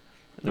 Cool.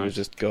 It was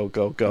just go,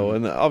 go, go.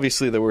 And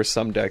obviously there were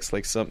some decks,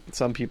 like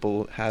some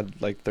people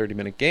had like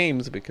 30-minute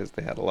games because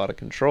they had a lot of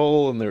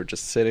control and they were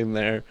just sitting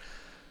there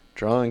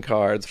drawing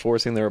cards,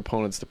 forcing their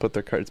opponents to put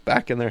their cards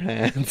back in their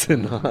hands,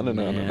 and on and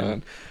on and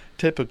on.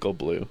 Typical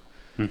Blue.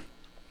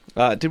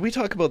 Did we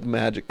talk about the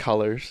Magic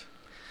colors?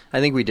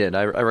 I think we did.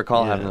 I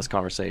recall having this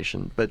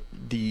conversation, but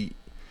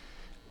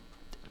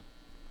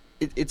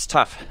it's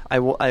tough.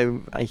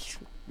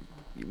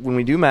 When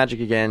we do Magic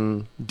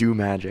again,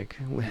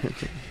 where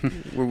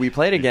we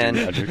play it again,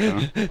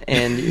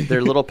 and there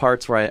are little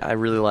parts where I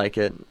really like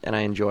it and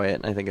I enjoy it,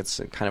 and I think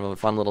it's kind of a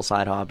fun little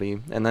side hobby.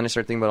 And then I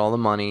start thinking about all the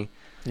money,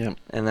 and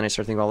then I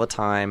start thinking about all the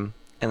time,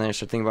 and then I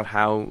start thinking about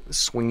how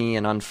swingy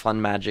and unfun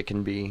Magic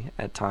can be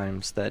at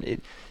times.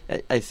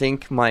 I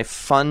think my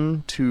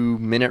fun to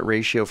minute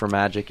ratio for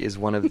Magic is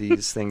one of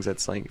these things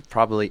that's like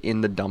probably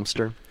in the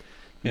dumpster.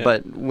 Yeah.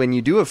 But when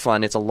you do have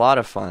fun, it's a lot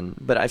of fun.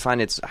 But I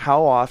find it's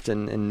how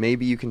often, and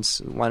maybe you can,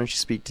 why don't you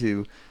speak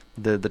to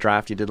the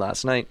draft you did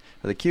last night,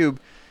 or the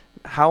Cube,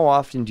 how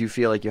often do you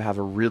feel like you have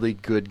a really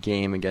good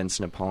game against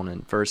an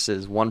opponent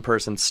versus one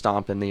person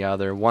stomping the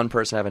other, one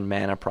person having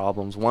mana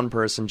problems, one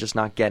person just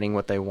not getting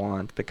what they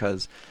want?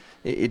 Because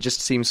it just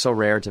seems so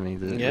rare to me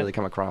to really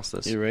come across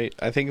this. You're right.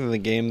 I think in the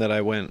game that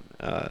I went,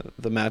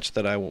 the match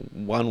that I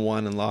won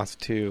 1 and lost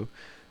 2,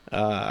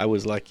 I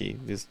was lucky.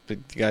 The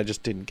guy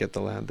just didn't get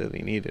the land that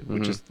he needed,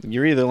 which is,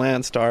 you're either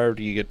land starved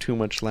or you get too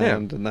much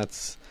land, and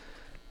that's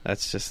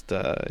just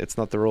it's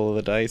not the roll of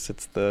the dice,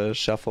 it's the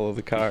shuffle of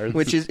the cards.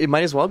 Which is, it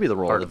might as well be the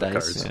roll of the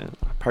dice.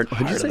 Part of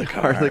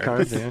the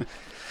cards. Yeah.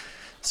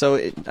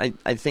 So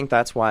I think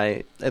that's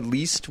why, at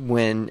least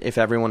if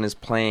everyone is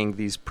playing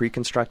these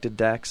pre-constructed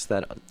decks,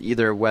 that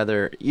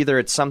either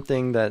it's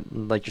something that,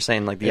 like you're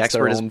saying, like the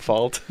expert is their own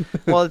fault.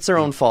 Well, it's their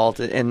own fault,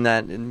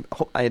 and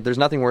there's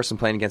nothing worse than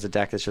playing against a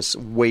deck that's just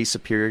way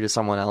superior to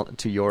someone else,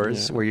 to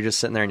yours, where you're just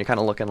sitting there and you're kind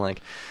of looking like,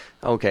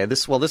 okay,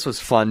 this was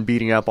fun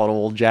beating up on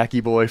old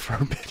Jackie Boy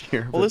for a bit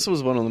here. Well, this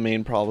was one of the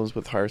main problems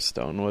with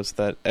Hearthstone, was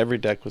that every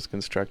deck was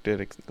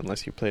constructed,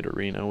 unless you played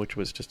Arena, which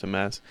was just a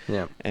mess.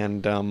 Yeah.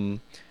 And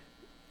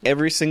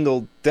every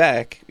single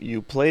deck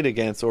you played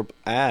against, or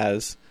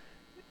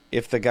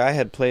if the guy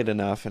had played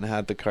enough and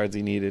had the cards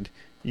he needed,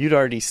 you'd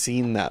already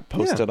seen that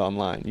posted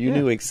online. You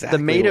knew exactly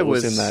the meta what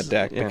was in that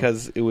deck,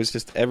 because it was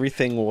just,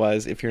 everything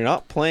was, if you're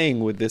not playing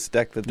with this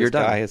deck that this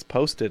guy has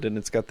posted and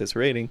it's got this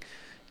rating,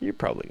 you're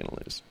probably going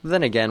to lose. But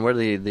then again, what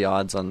are the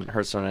odds on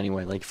Hearthstone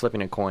anyway? Like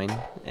flipping a coin,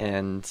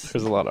 and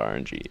there's a lot of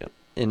RNG. Yeah.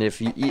 And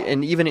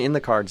and even in the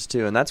cards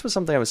too, and that's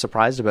something I was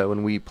surprised about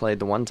when we played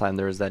the one time.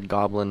 There was that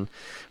goblin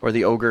or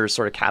the ogre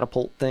sort of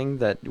catapult thing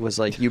that was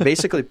like, you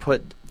basically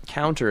put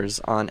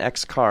counters on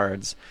X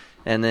cards,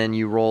 and then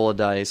you roll a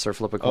dice or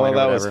flip a coin. Oh,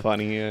 that or was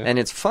funny. Yeah. And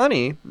it's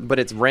funny, but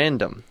it's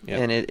random,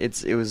 and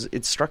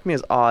it struck me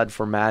as odd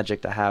for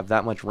Magic to have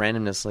that much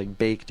randomness like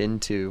baked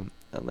into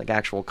like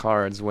actual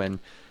cards, when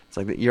it's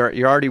like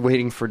you're already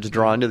waiting to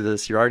draw into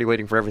this. You're already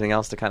waiting for everything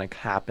else to kind of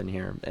happen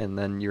here, and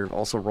then you're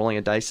also rolling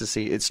a dice to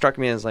see. It struck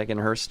me as like in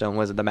Hearthstone,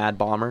 was it the Mad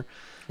Bomber?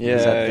 Yeah,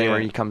 is that the thing where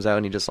he comes out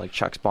and he just like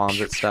chucks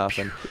bombs at stuff,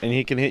 and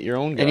he can hit your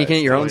own guys. And he can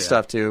hit your own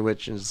stuff too,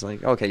 which is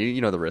like, okay,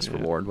 you know the risk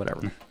reward,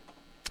 whatever.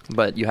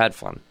 But you had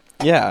fun.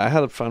 Yeah, I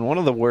had fun. One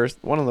of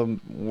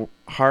the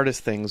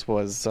hardest things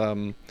was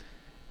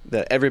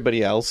that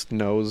everybody else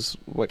knows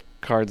what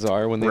cards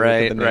are when they look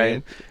at the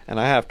name, and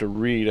I have to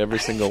read every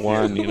single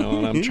one,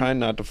 and I'm trying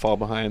not to fall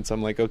behind, so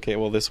I'm like, okay,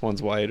 well, this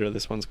one's white or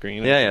this one's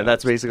green. Yeah,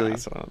 that's basically,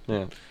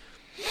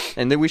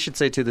 And then we should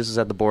say, too, this is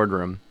at the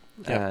boardroom,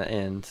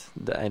 and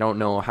I don't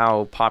know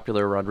how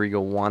popular Rodrigo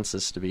wants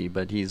this to be,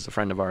 but he's a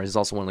friend of ours. He's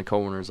also one of the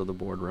co-owners of the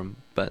boardroom,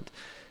 but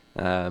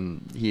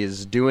he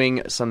is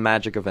doing some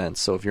Magic events,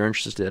 so if you're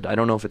interested, I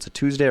don't know if it's a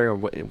Tuesday or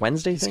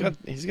Wednesday thing.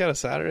 He's got a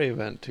Saturday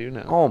event too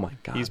now. Oh my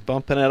god, he's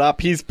bumping it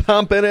up. He's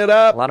pumping it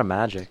up. A lot of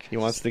Magic. He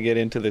wants to get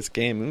into this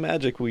game. And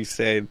Magic, we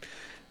say,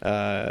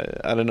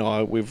 I don't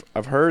know.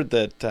 I've heard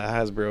that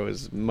Hasbro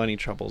is money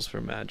troubles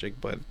for Magic,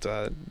 but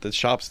the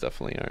shops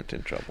definitely aren't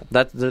in trouble.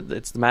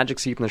 It's the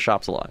Magic's keeping the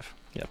shops alive.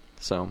 Yeah.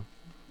 So,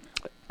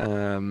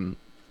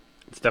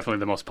 it's definitely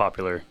the most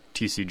popular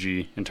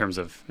TCG in terms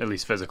of at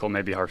least physical.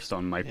 Maybe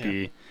Hearthstone might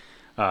be.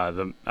 I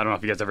don't know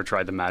if you guys ever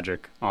tried the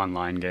Magic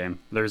online game.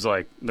 There's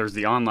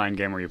the online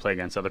game where you play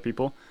against other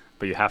people,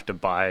 but you have to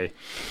buy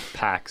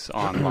packs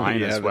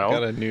online as well.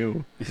 Got a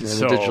new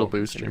the digital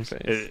boosters.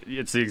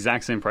 It's the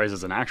exact same price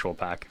as an actual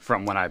pack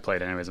from when I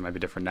played. Anyways, it might be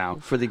different now.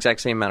 For the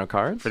exact same amount of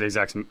cards. For the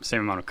exact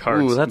same amount of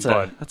cards. Ooh, that's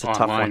a tough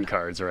one. Online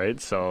cards, right?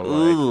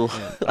 So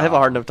I have a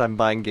hard enough time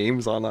buying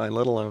games online,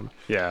 let alone.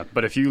 Yeah,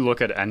 but if you go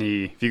to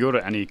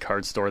any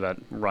card store that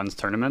runs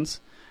tournaments,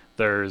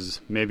 there's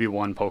maybe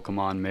one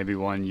Pokemon, maybe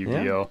one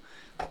Yu-Gi-Oh,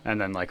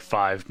 and then like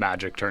 5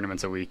 Magic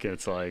tournaments a week.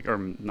 It's like, or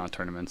not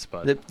tournaments,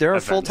 but there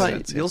are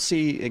full-time. You'll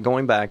see,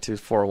 going back to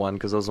 401,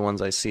 because those are the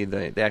ones I see.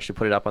 They actually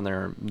put it up on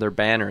their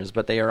banners,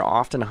 but they are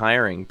often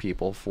hiring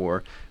people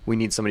for. We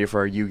need somebody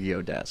for our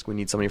Yu-Gi-Oh desk. We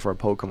need somebody for a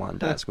Pokemon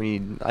desk. We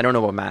need. I don't know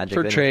about Magic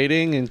for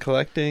trading and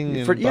collecting.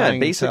 And buying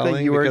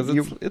basically, and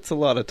selling, it's a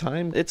lot of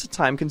time. It's a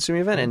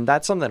time-consuming event, and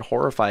that's something that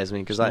horrifies me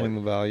because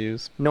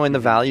knowing the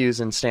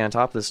values and stay on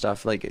top of this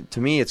stuff. Like,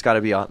 to me, it's got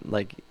to be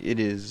like, it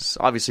is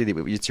obviously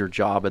it's your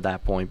job at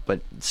that point. point,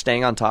 but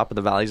staying on top of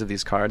the values of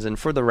these cards. And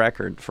for the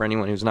record, for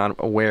anyone who's not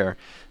aware,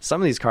 some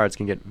of these cards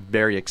can get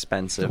very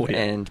expensive. Oh, yeah.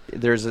 And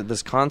there's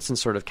this constant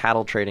sort of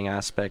cattle trading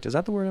aspect. Is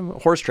that the word?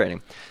 Horse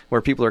trading,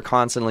 where people are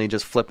constantly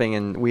just flipping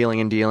and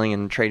wheeling and dealing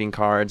and trading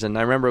cards. And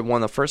I remember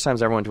one of the first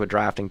times I ever went to a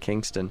draft in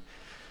Kingston,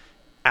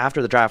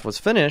 after the draft was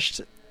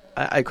finished,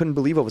 I couldn't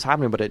believe what was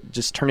happening, but it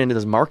just turned into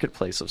this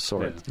marketplace of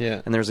sorts.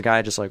 Yeah. And there's a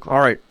guy just like, all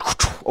right,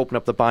 open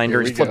up the binder,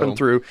 Here we he's flipping go.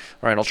 through.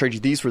 All right, I'll trade you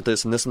these for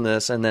this and this and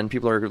this. And then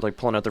people are like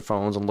pulling out their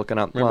phones and looking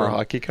up. Remember well,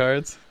 hockey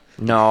cards?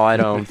 No, I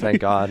don't.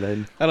 Thank God.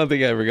 I don't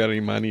think I ever got any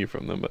money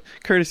from them. But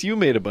Curtis, you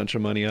made a bunch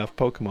of money off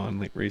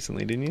Pokemon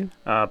recently, didn't you?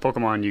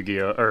 Pokemon,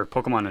 Yu-Gi-Oh, or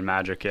Pokemon and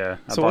Magic. Yeah.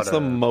 So what's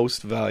the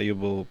most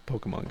valuable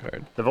Pokemon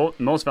card? The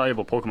most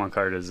valuable Pokemon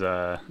card is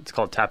it's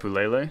called Tapu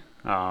Lele.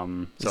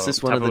 Is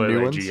this one of the Tapu new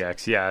Lele ones?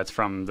 GX. Yeah, it's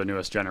from the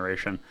newest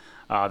generation.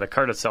 The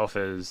card itself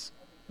is,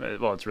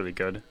 well, it's really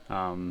good.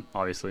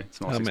 Obviously, it's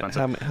the most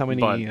expensive. How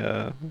many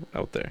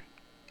out there?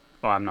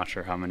 Well, I'm not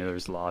sure how many.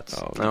 There's lots.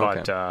 Oh,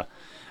 okay.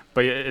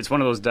 But it's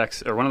one of those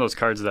decks, or one of those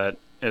cards that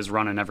is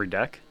run in every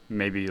deck.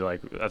 Maybe, like,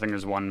 I think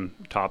there's one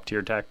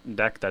top-tier deck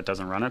that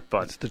doesn't run it,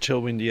 but... It's the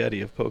Chillwind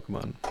Yeti of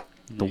Pokemon.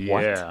 The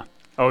what? Yeah.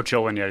 Oh,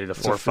 Chillwind Yeti, the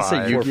 4/5. Is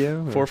it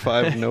Yu-Gi-Oh?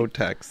 4/5, no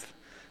text.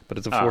 But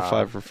it's a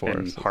 4/5 for 4.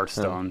 In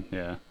Hearthstone,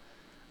 yeah.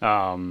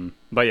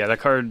 But yeah, that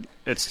card,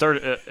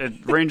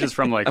 it ranges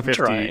from like I'm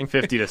trying.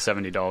 $50 to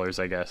 $70,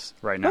 I guess,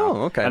 right now.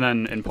 Oh, okay. And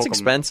then in Pokemon, It's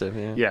expensive,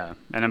 yeah. yeah,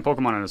 and in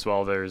Pokemon as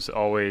well, there's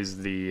always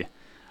the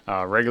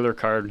regular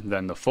card,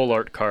 then the full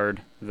art card,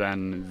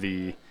 then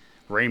the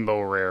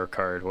rainbow rare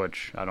card,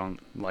 which I don't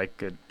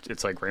like.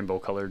 It's like rainbow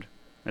colored.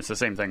 It's the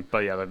same thing, but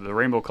yeah, the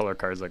rainbow color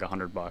card is like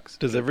 $100.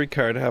 Does every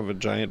card have a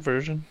giant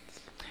version?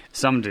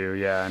 Some do,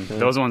 yeah, and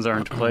those ones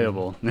aren't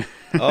playable.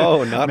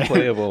 Oh, not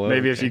playable.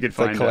 Maybe if Okay. you could It's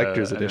like find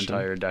collector's an edition.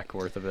 entire deck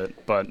worth of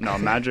it. But no,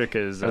 Magic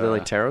is... Are they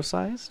like tarot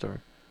sized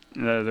or?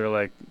 They're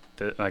like...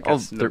 I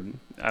guess I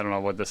don't know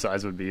what the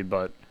size would be,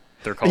 but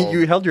they're called...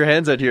 You held your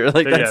hands out here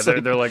like that's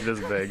they're like this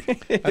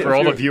big. For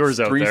all the viewers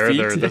out 3 there, feet.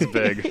 they're this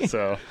big.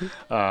 So,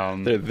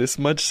 They're this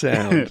much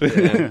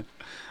sound.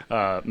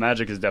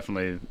 Magic is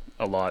definitely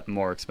a lot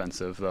more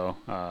expensive, though.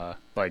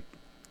 Like,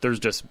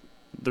 there's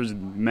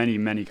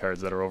many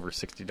cards that are over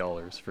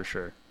 $60 for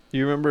sure.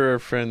 You remember our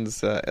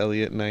friends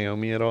Elliot and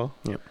Naomi at all?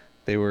 Yep.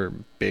 They were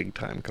big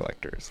time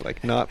collectors.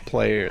 Like, not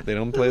player. They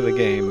don't play the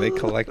game. They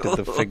collected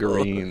the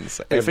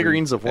figurines.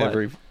 Figurines of what?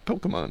 Every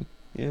Pokemon.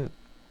 Yeah.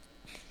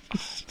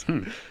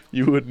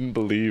 You wouldn't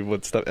believe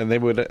what stuff. And they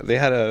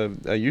had a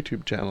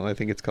YouTube channel. I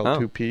think it's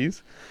called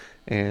 2Ps.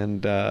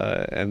 And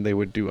they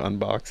would do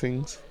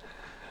unboxings.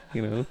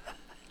 You know.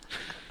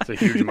 It's a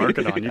huge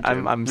market on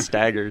YouTube. I'm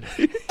staggered.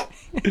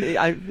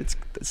 It's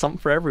something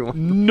for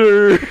everyone.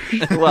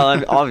 Nerd.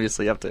 Well,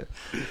 obviously you have to.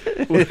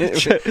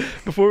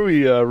 Before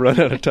we run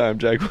out of time,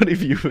 Jack, what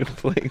have you been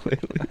playing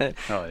lately?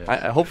 Oh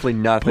yeah. Hopefully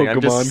nothing. I'm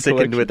Pokemon just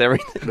sickened collection. with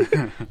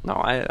everything. No,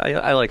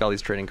 I like all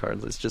these trading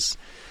cards. It's just,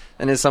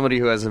 and as somebody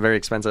who has a very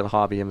expensive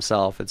hobby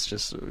himself, it's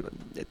just.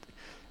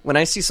 When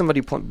I see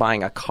somebody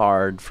buying a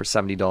card for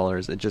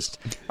 $70, it just,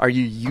 are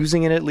you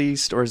using it at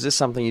least, or is this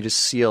something you just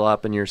seal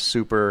up and you're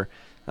super,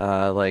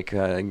 Harry's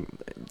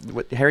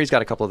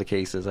got a couple of the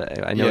cases.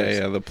 I know.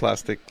 Yeah, the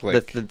plastic,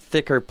 like the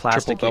thicker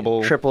plastic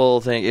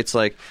triple thing. It's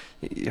like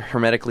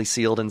hermetically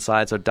sealed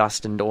inside, so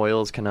dust and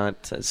oils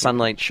cannot,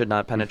 sunlight should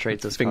not penetrate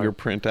this card.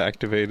 fingerprint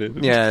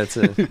activated. Yeah, it's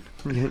open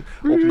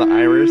the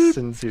iris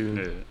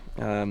into.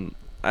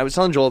 I was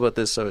telling Joel about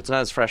this, so it's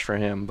not as fresh for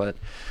him, but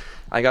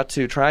I got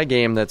to try a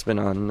game that's been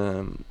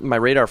on my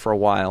radar for a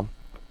while.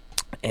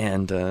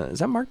 And is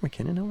that Mark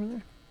McKinnon over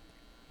there?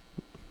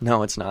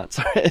 No, it's not.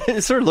 Sorry.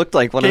 It sort of looked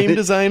like one Game of the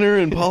designer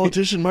and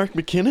politician Mark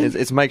McKinnon.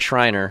 It's Mike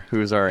Schreiner,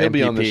 who's our He'll MPP,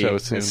 be on the show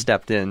soon. who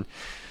stepped in.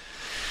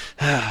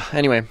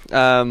 Anyway,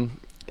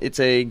 it's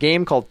a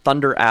game called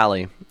Thunder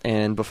Alley,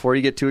 and before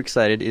you get too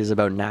excited, it is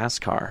about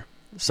NASCAR.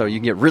 So you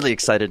can get really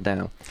excited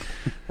now.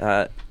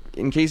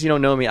 In case you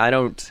don't know me, I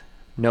don't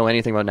know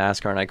anything about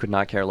NASCAR, and I could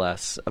not care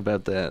less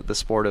about the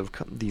sport of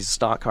these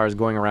stock cars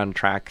going around a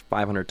track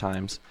 500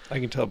 times. I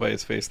can tell by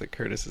his face that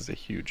Curtis is a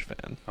huge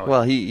fan. Oh,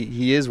 Well,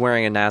 he is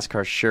wearing a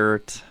NASCAR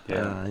shirt.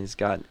 Yeah. He's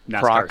got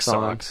NASCAR Crocs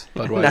socks.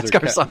 on. Budweiser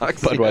NASCAR cap.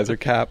 socks. Budweiser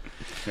cap.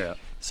 Yeah.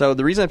 So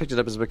the reason I picked it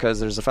up is because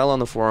there's a fellow on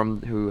the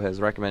forum who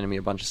has recommended me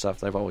a bunch of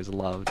stuff that I've always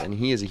loved, and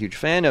he is a huge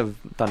fan of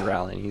Thunder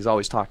Alley, and he's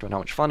always talked about how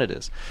much fun it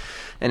is.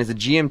 And it's a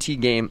GMT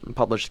game,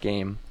 published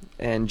game,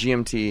 and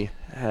GMT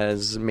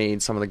has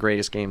made some of the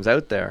greatest games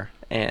out there,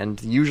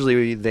 and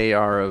usually they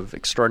are of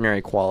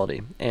extraordinary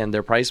quality. And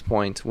their price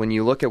point, when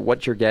you look at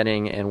what you're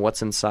getting and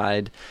what's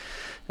inside,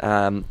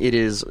 it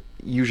is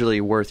usually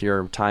worth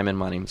your time and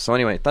money. So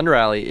anyway, Thunder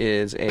Alley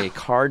is a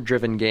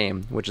card-driven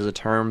game, which is a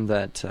term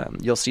that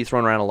you'll see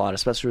thrown around a lot,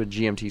 especially with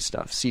GMT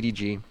stuff,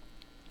 CDG,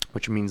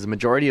 which means the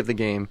majority of the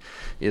game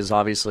is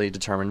obviously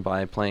determined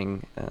by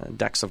playing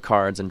decks of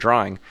cards and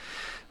drawing.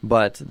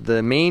 But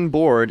the main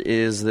board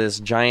is this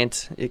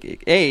giant.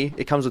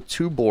 It comes with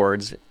 2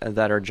 boards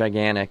that are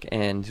gigantic,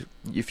 and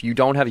if you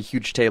don't have a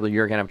huge table,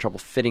 you're gonna have trouble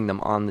fitting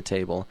them on the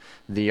table.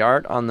 The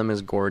art on them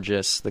is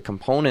gorgeous. The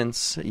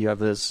components, you have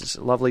this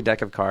lovely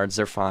deck of cards.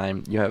 They're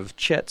fine. You have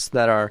chits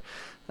that are.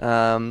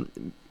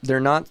 They're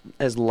not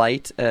as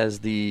light as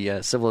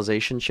the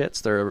Civilization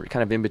chits. They're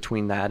kind of in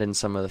between that and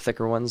some of the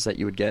thicker ones that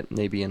you would get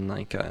maybe in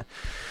like.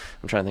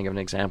 I'm trying to think of an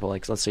example.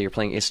 Like, let's say you're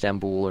playing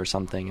Istanbul or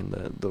something, and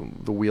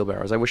the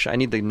wheelbarrows. I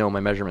need to know my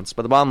measurements.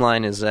 But the bottom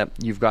line is that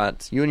you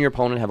and your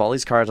opponent have all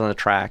these cards on the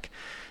track,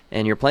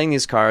 and you're playing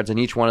these cards, and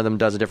each one of them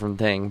does a different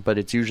thing, but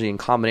it's usually in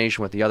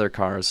combination with the other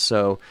cards.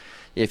 So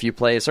if you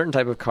play a certain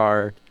type of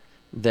card,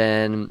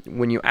 then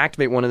when you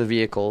activate one of the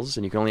vehicles,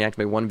 and you can only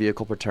activate one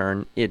vehicle per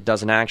turn, it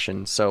does an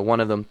action. So one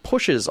of them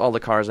pushes all the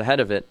cars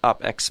ahead of it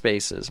up X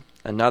spaces.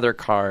 Another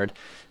card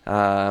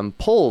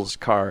pulls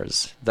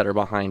cars that are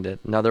behind it.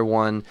 Another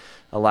one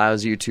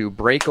allows you to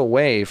break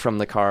away from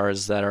the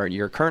cars that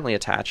you're currently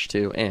attached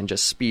to and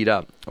just speed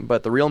up.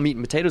 But the real meat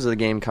and potatoes of the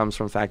game comes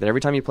from the fact that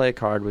every time you play a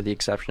card, with the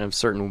exception of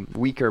certain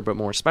weaker but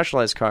more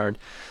specialized card,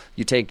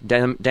 you take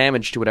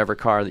damage to whatever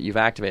car that you've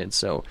activated.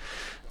 So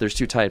there's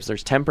 2 types.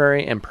 There's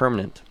temporary and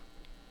permanent.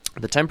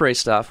 The temporary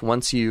stuff,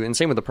 and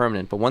same with the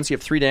permanent, but once you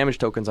have 3 damage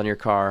tokens on your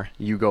car,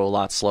 you go a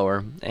lot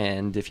slower.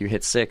 And if you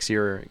hit 6,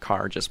 your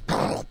car just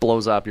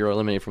blows up. You're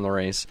eliminated from the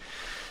race.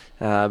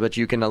 But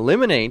you can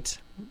eliminate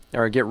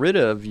or get rid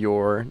of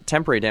your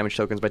temporary damage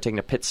tokens by taking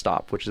a pit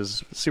stop, which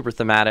is super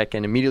thematic.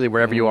 And immediately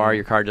wherever you are,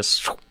 your car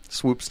just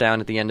swoops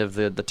down at the end of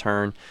the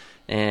turn.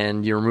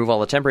 And you remove all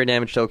the temporary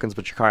damage tokens,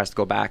 but your car has to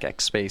go back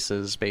X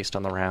spaces based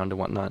on the round and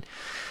whatnot.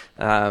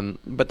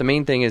 But the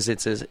main thing is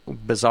it's a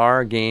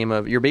bizarre game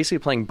of, you're basically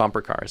playing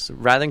bumper cars.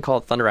 Rather than call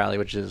it Thunder Alley,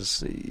 which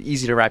is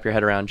easy to wrap your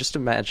head around, just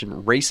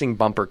imagine racing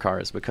bumper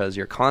cars, because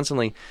you're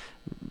constantly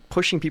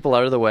pushing people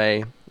out of the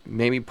way,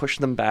 maybe push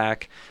them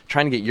back,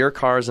 trying to get your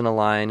cars in a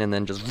line, and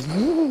then just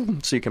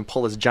so you can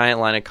pull this giant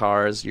line of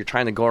cars. You're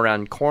trying to go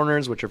around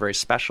corners, which are very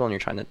special, and you're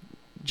trying to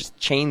just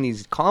chain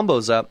these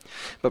combos up,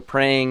 but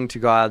praying to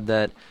God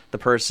that the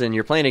person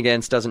you're playing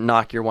against doesn't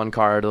knock your one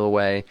car out of the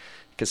way,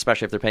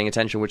 especially if they're paying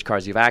attention to which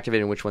cars you've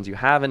activated and which ones you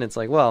haven't. It's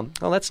like, well,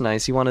 that's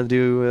nice. You want to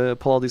do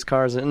pull all these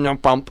cars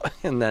and bump,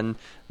 and then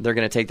they're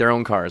going to take their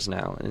own cars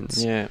now. And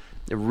it's a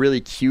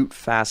really cute,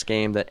 fast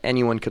game that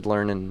anyone could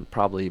learn in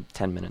probably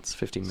 10 minutes,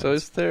 15 minutes. So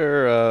is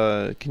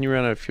there, can you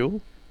run out of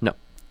fuel? No.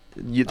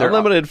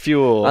 Unlimited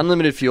fuel.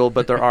 Unlimited fuel,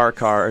 but there are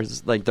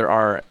cars, like there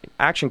are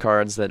action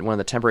cards that one of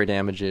the temporary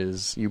damage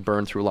is you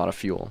burn through a lot of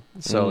fuel.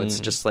 So it's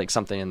just like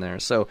something in there.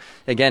 So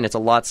again, it's a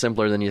lot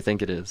simpler than you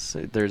think it is.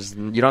 You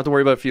don't have to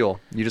worry about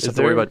fuel. You just have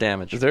to worry about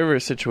damage. Is there ever a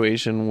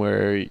situation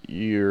where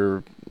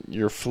your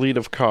fleet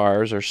of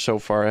cars are so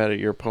far ahead of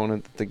your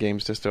opponent that the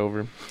game's just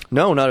over?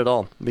 No, not at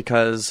all.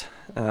 Because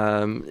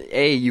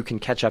you can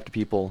catch up to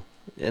people.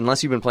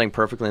 Unless you've been playing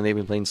perfectly and they've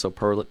been playing so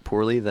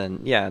poorly,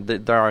 then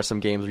there are some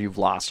games where you've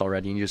lost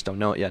already and you just don't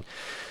know it yet.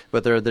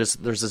 But there's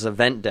this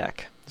event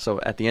deck.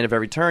 So at the end of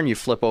every turn, you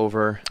flip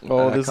over.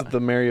 This is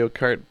the Mario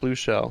Kart Blue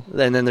Shell.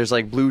 And then there's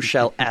like Blue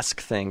Shell-esque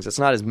things. It's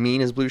not as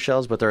mean as Blue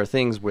Shells, but there are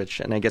things which,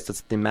 and I guess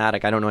it's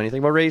thematic. I don't know anything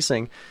about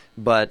racing,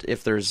 but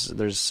if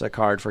there's a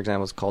card, for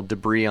example, it's called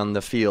Debris on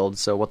the Field.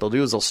 So what they'll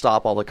do is they'll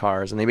stop all the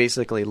cars, and they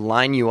basically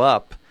line you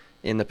up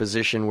in the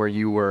position where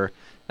you were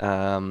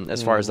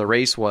as far as the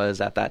race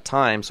was at that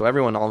time. So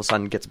everyone all of a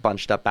sudden gets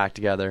bunched up back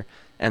together,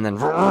 and then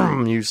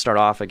vroom, you start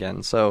off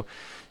again. So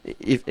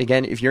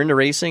if you're into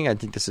racing, I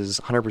think this is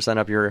 100%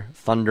 up your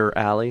Thunder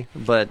Alley.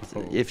 But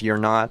if you're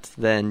not,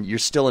 then you're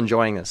still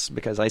enjoying this,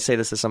 because I say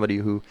this as somebody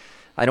who,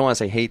 I don't want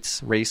to say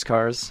hates race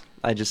cars.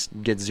 I just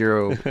get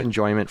zero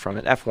enjoyment from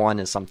it.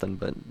 F1 is something,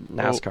 but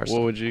NASCAR.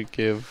 What would you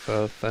give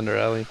Thunder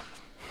Alley?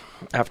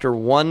 After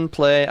one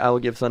play, I will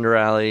give Thunder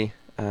Alley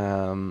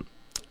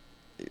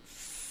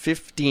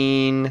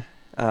 15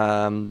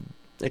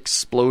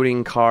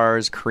 exploding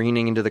cars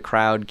careening into the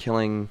crowd,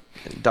 killing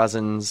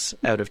dozens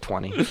out of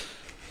 20.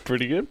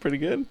 Pretty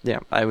good. Yeah,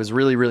 I was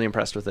really, really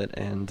impressed with it,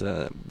 and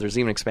there's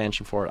even an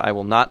expansion for it. I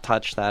will not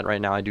touch that right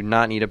now. I do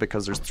not need it,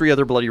 because there's 3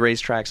 other bloody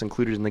racetracks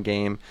included in the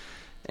game,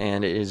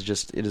 and it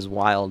is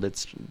wild.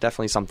 It's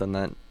definitely something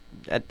that,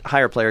 at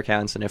higher player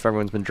counts, and if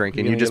everyone's been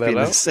drinking, you'd just be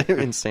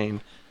insane.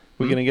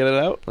 We're going to get it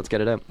out? Let's get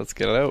it out. Let's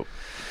get it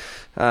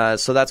out.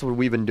 So that's what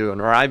we've been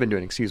doing, or I've been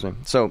doing, excuse me.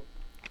 So,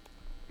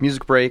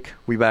 music break.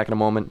 We'll be back in a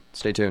moment.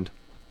 Stay tuned.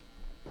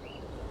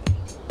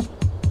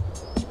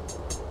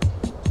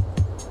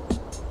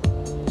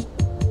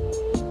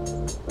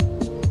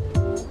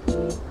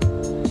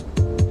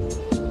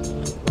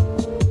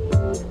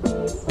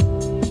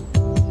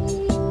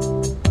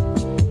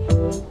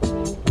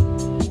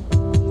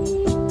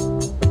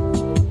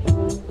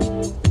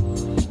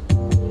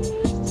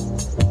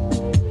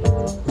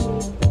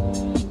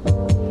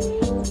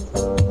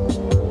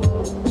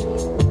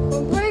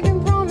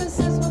 Breaking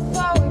promises we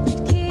thought we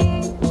could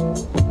keep.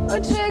 A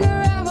trigger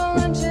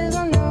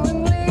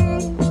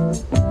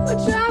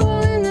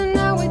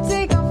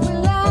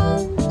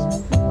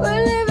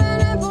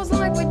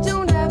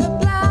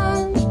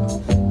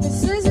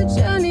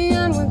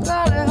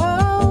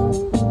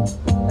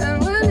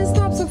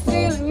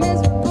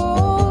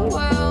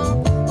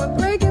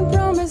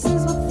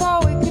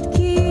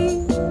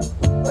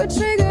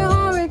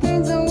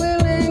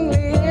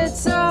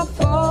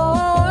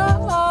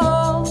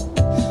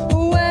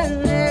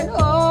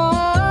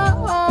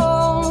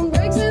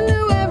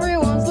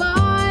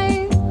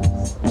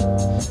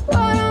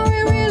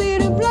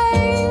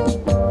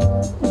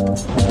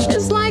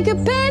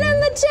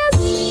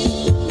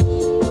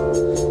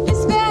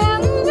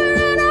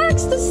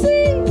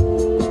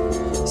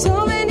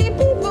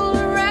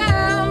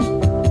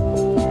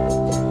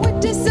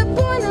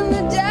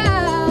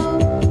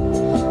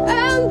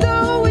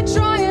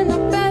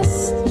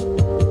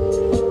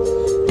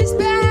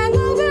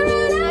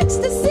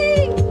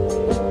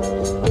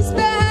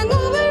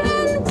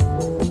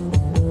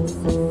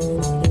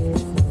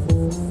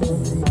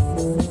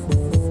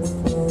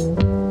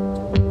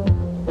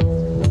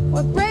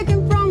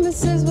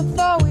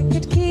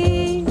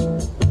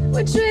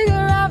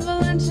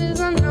avalanches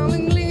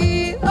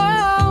unknowingly.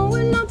 Oh,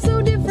 we're not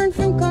so different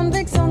from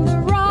convicts on the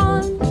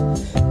run.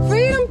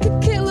 Freedom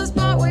could kill us,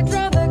 but we'd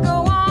rather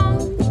go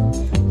on.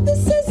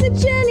 This is a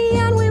journey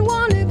and we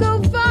want to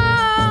go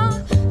far.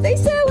 They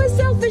say we're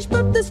selfish,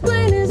 but this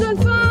plane is on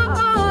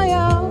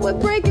fire. We're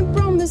breaking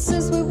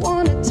promises we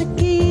wanted to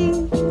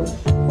keep.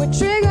 We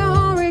trigger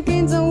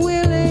hurricanes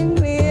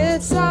unwillingly.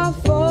 It's our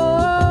fault.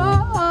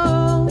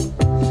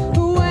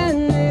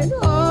 When it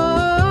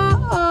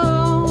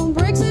all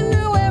breaks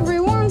into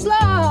everyone's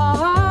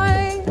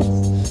lives,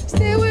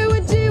 still we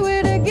would do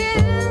it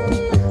again.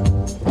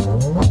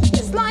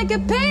 It's like a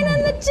pain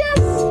in the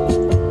chest.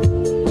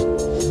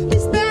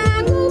 This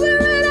hangover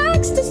and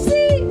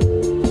ecstasy.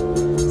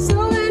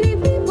 So many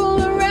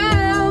people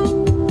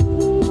around.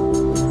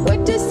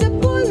 We're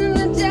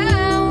disappointingly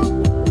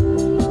down.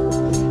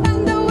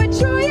 And though we're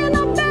trying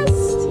our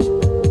best,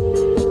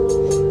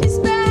 this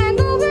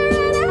hangover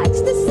and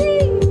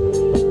ecstasy.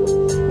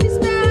 This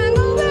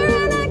hangover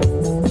and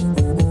ecstasy.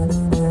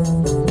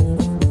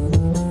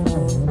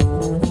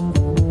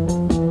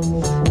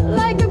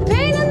 Like a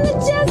pain in the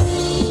chest.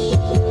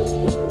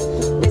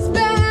 This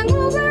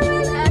hangover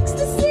and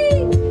ecstasy.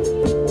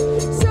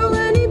 So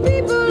many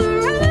people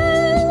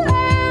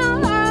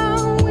around.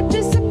 We're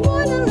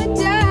disappointingly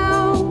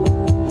down.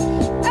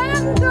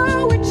 And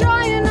though we're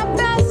trying our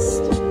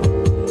best,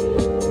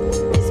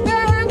 this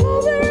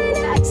hangover and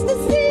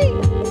ecstasy.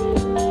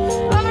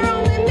 Our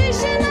only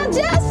mission and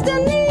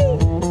destiny.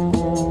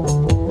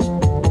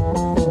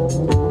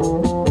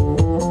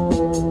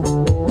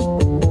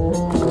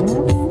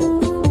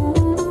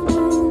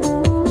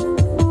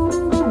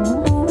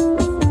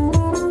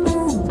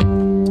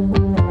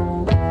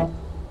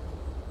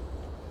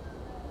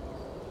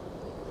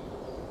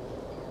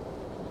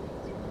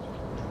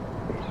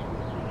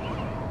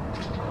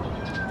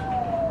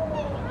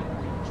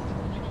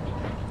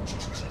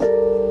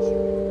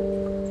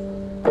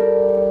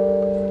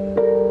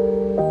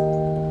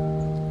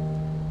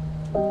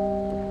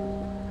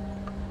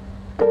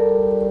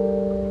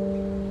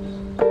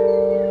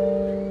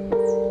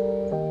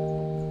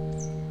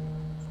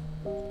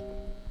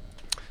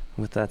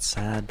 With that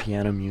sad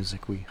piano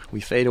music, we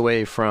fade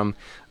away from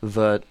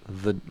the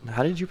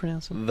how did you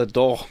pronounce it? The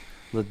Doch.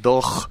 The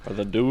Doch Or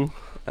the Do.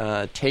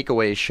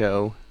 takeaway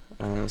show.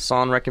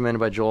 Song recommended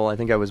by Joel. I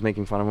think I was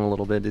making fun of him a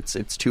little bit.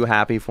 It's too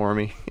happy for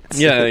me. It's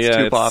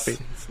too poppy.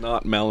 It's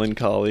not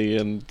melancholy,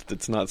 and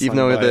it's not sung Even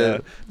though by a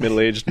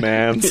middle-aged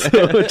man,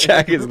 so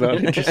Jack is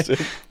not interested.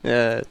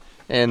 Yeah.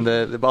 And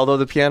although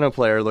the piano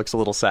player looks a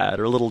little sad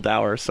or a little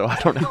dour, so I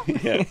don't know.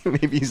 Yeah.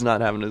 Maybe he's not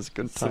having as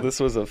good So time. this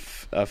was a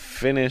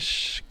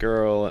Finnish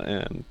girl,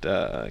 and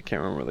I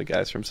can't remember the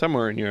guys from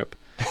somewhere in Europe.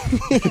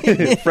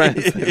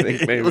 France, I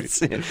think, maybe. Let's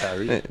see.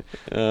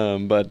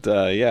 But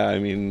yeah, I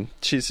mean,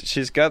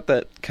 she's got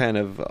that kind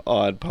of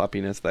odd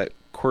poppiness, that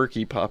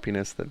quirky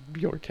poppiness that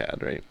Bjork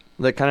had, right?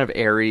 The kind of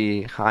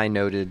airy,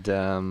 high-noted.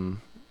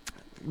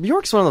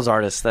 Bjork's one of those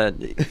artists that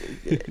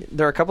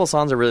there are a couple of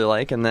songs I really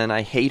like, and then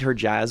I hate her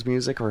jazz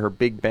music or her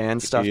big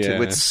band stuff too,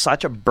 with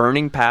such a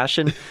burning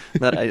passion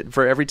that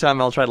for every time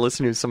I'll try to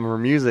listen to some of her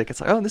music,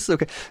 it's like, oh, this is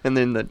okay, and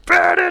then the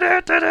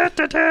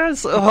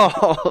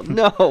oh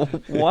no,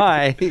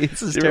 why?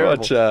 This is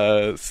terrible. You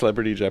ever watch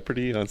Celebrity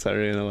Jeopardy on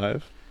Saturday Night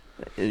Live?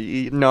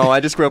 No, I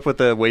just grew up with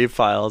the WAV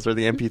files or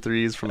the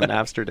MP3s from the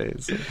Napster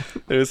days.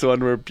 There's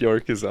one where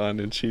Bjork is on,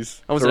 and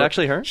she's... Oh, was it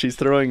actually her? She's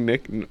throwing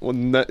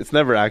it's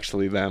never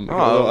actually them.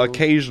 Oh.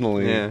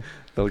 Occasionally,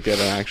 they'll get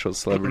an actual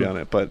celebrity on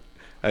it, but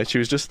she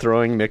was just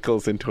throwing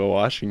nickels into a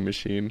washing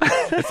machine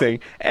and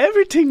saying,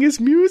 everything is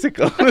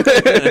musical.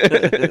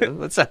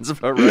 That sounds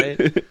about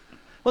right.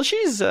 Well,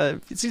 she's...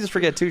 it's easy to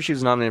forget, too, she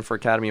was nominated for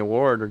Academy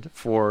Award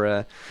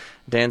for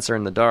Dancer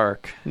in the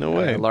Dark. No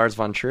way. Lars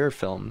von Trier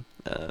film.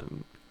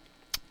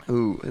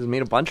 Who has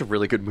made a bunch of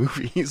really good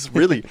movies,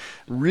 really,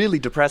 really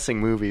depressing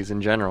movies in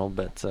general,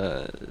 but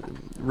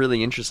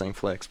really interesting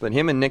flicks. But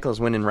him and Nicholas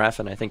Winding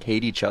Refn, I think,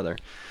 hate each other.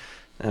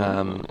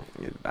 I'm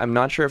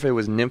not sure if it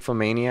was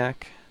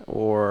Nymphomaniac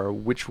or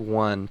which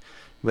one,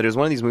 but it was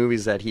one of these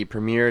movies that he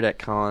premiered at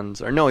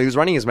Cannes. Or no, he was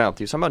running his mouth.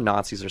 He was talking about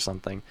Nazis or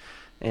something.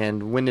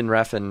 And Winding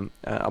Refn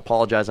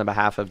apologized on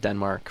behalf of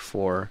Denmark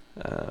for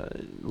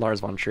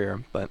Lars von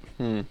Trier. But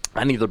I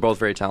think they're both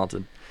very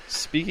talented.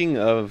 Speaking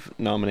of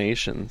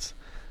nominations,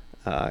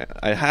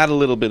 I had a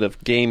little bit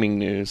of gaming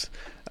news,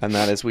 and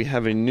that is we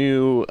have a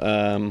new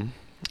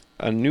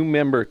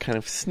member kind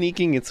of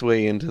sneaking its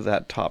way into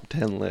that top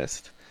 10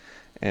 list,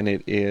 and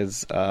it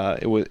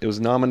was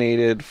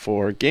nominated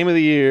for Game of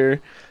the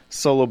Year,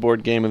 Solo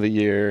Board Game of the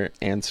Year,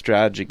 and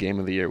Strategy Game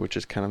of the Year, which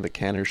is kind of the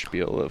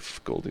Kennerspiel of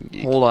Golden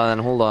Geek. Hold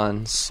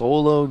on.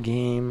 Solo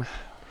game.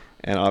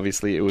 And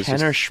obviously it was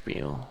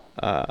Kennerspiel.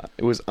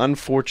 It was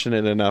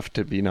unfortunate enough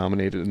to be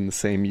nominated in the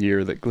same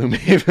year that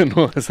Gloomhaven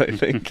was, I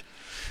think.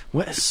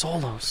 What is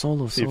Solo?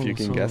 See if you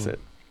can guess it.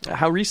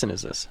 How recent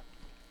is this?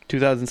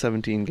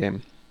 2017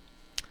 game.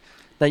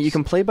 That you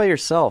can play by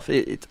yourself.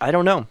 I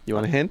don't know. You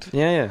want a hint?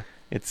 Yeah.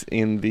 It's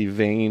in the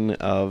vein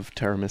of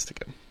Terra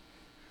Mystica.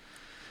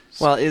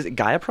 Well, is it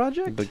Gaia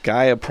Project? The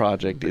Gaia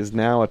Project is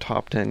now a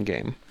top 10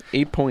 game.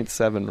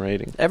 8.7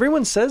 rating.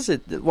 Everyone says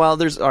it. Well,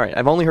 all right.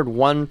 I've only heard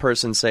one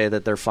person say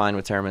that they're fine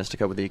with Terra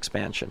Mystica with the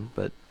expansion,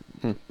 but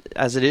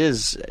as it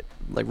is,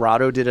 like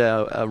Rado did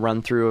a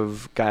run through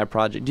of Gaia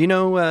Project. Do you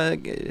know?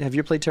 Have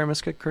you played Terra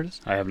Mystica,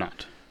 Curtis? I have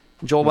not.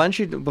 Joel, why don't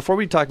you, before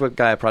we talk about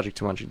Gaia Project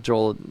too much,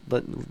 Joel,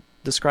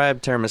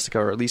 describe Terra Mystica,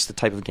 or at least the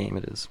type of game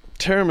it is.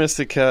 Terra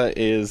Mystica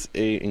is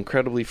a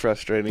incredibly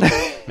frustrating.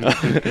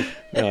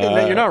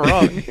 No, you're not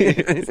wrong.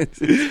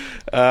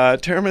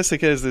 Terra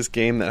Mystica is this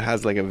game that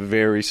has like a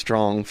very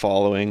strong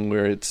following,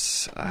 where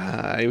it's,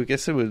 I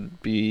guess it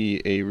would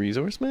be a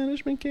resource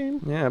management game.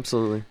 Yeah,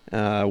 absolutely.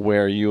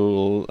 Where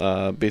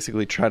you'll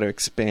basically try to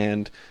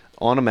expand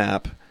on a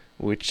map,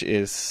 which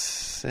is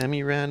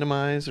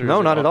semi-randomized? Or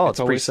no, not at all. It's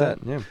always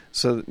preset. Yeah.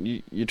 So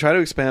you try to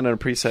expand on a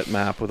preset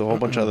map with a whole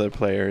bunch of other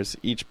players.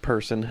 Each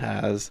person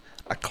has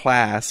a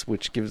class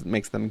which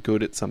makes them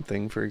good at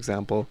something. For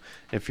example,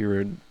 if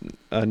you're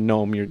a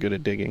gnome, you're good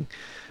at digging.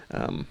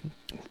 And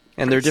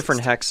there are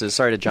different hexes.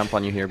 Sorry to jump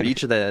on you here, but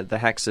each of the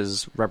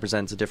hexes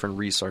represents a different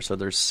resource. So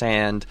there's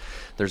sand,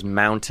 there's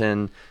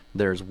mountain,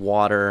 there's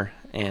water,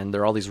 and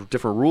there are all these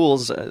different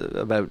rules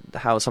about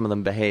how some of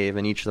them behave,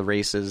 and each of the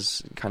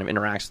races kind of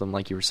interacts with them,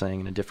 like you were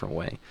saying, in a different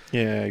way.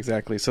 Yeah,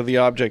 exactly. So the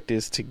object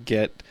is to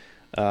get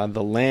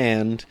the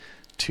land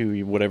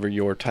to whatever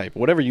your type,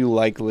 whatever you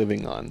like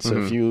living on.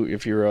 So if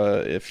you're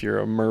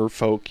a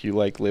merfolk, you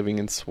like living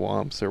in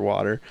swamps or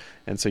water,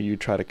 and so you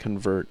try to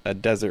convert a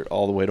desert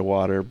all the way to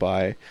water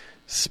by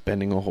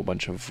spending a whole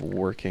bunch of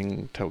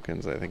working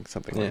tokens, I think,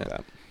 something like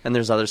that. And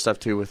there's other stuff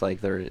too with like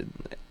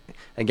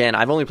again,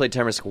 I've only played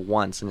Terra Mystica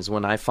once, and it's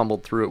when I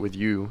fumbled through it with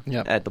you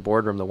at the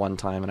boardroom the one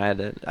time, and I had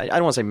I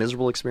don't want to say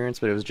miserable experience,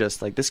 but it was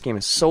just like, this game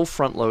is so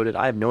front-loaded,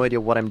 I have no idea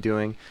what I'm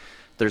doing.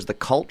 There's the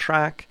cult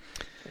track,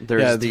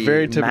 there's the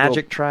very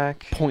magic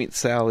track. Point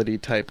salad-y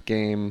type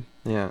game.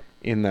 Yeah.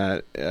 In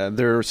that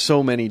there are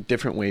so many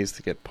different ways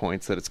to get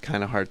points that it's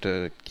kind of hard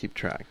to keep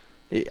track.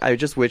 I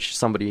just wish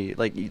somebody,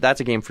 like,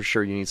 that's a game for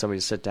sure you need somebody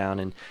to sit down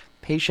and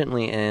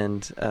patiently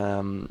and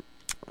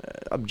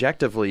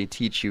objectively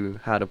teach you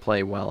how to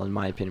play well, in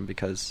my opinion,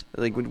 because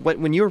like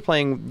when you were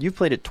playing, you've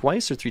played it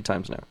twice or 3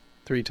 times now?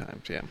 3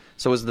 times, yeah.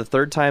 So was it the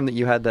third time that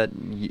you had that,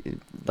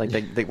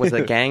 like, was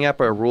that gang up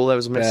or a rule that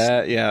was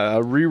missed? Yeah,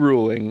 a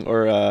re-ruling,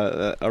 or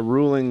a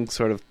ruling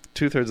sort of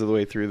 2/3 of the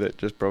way through that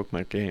just broke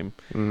my game.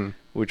 Mm-hmm.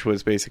 Which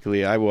was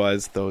basically, I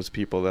was those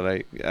people that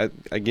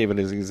I gave it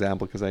as an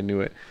example because I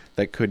knew it,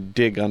 that could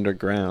dig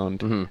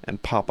underground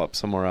and pop up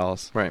somewhere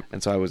else. Right.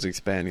 And so I was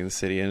expanding the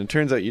city. And it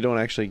turns out you don't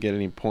actually get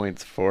any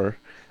points for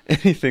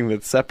anything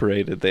that's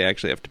separated. They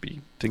actually have to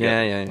be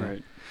together. Yeah.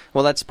 Right.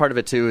 Well, that's part of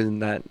it too, in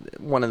that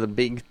one of the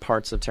big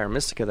parts of Terra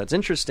Mystica that's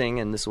interesting,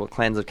 and this is what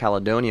Clans of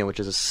Caledonia, which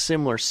is a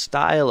similar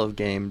style of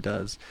game,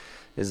 does,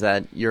 is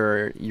that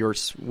you're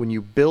when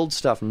you build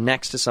stuff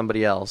next to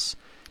somebody else,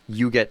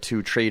 you get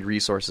to trade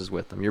resources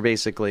with them. You're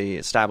basically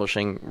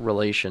establishing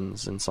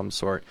relations in some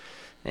sort.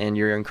 And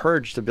you're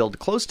encouraged to build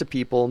close to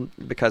people,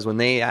 because when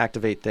they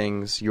activate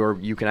things,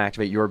 you can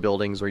activate your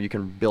buildings, or you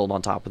can build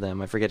on top of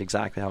them. I forget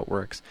exactly how it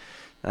works.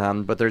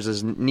 But there's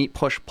this neat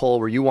push-pull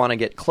where you want to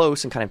get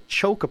close and kind of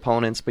choke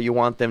opponents, but you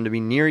want them to be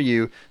near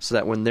you so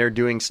that when they're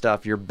doing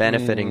stuff, you're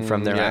benefiting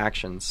from their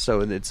actions.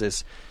 So it's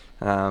this...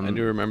 I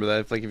do remember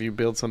that. If you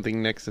build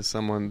something next to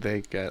someone,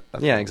 they get...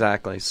 Yeah,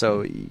 exactly.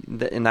 So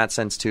in that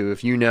sense, too,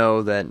 if you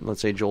know that,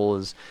 let's say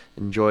Joel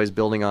enjoys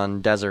building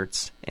on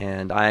deserts,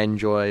 and I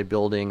enjoy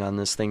building on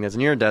this thing that's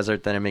near a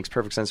desert, then it makes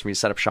perfect sense for me to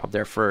set up shop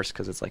there first,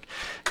 because it's like,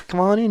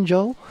 come on in,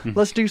 Joel.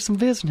 Let's do some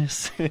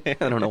business. I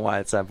don't know why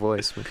it's that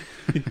voice.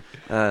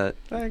 But,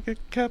 like a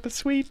cup of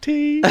sweet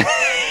tea.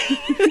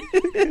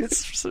 I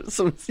guess.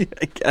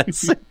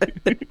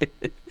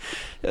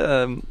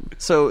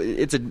 So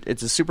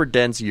it's a super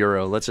dense Euro.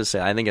 Let's just say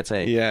I think it's a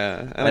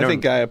and I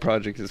think Gaia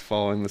Project is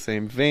following the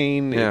same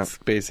vein. Yeah. It's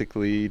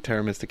basically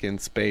Terra Mystica in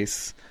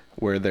space,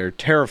 where they're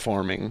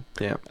terraforming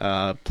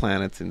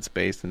planets in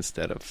space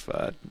instead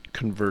of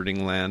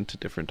converting land to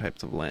different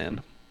types of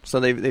land. So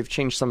they've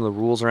changed some of the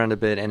rules around a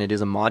bit, and it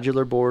is a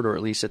modular board, or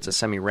at least it's a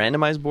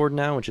semi-randomized board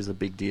now, which is a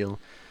big deal.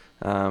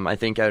 I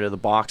think out of the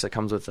box it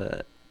comes with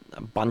a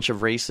bunch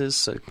of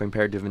races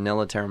compared to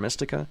vanilla Terra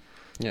Mystica.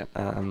 Yeah.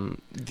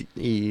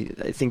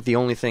 I think the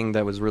only thing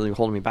that was really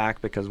holding me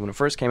back, because when it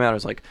first came out, I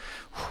was like,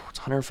 it's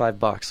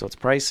 $105, so it's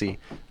pricey.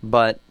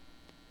 But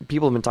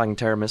people have been talking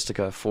Terra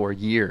Mystica for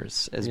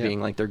years as being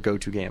like their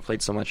go-to game. I've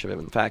played so much of it.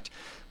 In fact,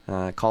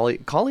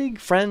 colleague,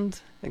 friend,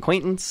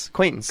 acquaintance,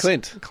 Clint,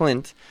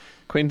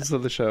 acquaintance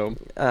of the show,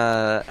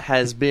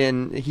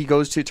 he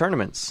goes to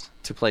tournaments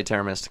to play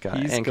Terra Mystica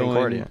and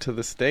Concordia. He's going to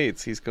the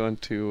States. He's going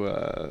to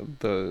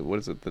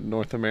the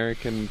North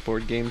American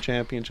Board Game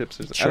Championships.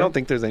 Sure. I don't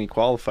think there's any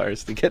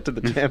qualifiers to get to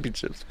the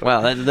championships. But,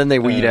 well, then they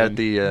weed out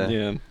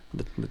the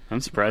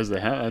I'm surprised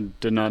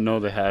did not know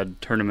they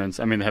had tournaments.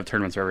 I mean, they have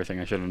tournaments for everything.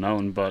 I should have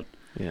known, but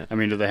Yeah. I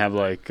mean, do they have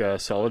like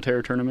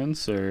solitaire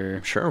tournaments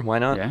or? Sure, why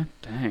not? Yeah,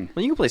 dang.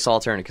 Well, you can play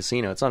solitaire in a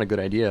casino. It's not a good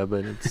idea,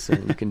 but it's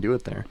you can do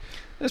it there.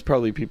 There's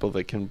probably people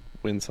that can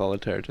win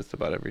solitaire just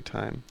about every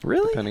time.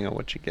 Really? Depending on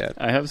what you get.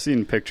 I have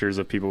seen pictures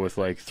of people with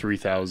like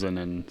 3,000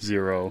 and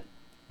 0.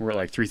 We're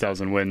like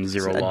 3,000 wins,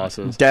 0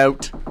 losses.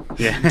 Doubt.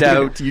 Yeah.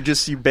 Doubt. You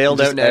bailed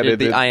You out and edited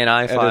the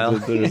INI file.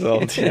 edited the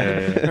result. Yeah, Yeah. yeah,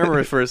 yeah. I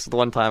remember the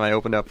one time I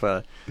opened up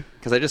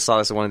because I just saw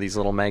this in one of these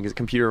little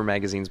computer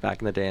magazines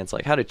back in the day. And it's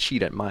like how to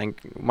cheat at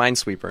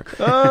Minesweeper,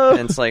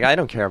 and it's like I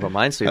don't care about How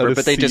Minesweeper, to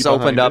but they see just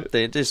opened behind up. it.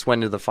 They just went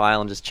into the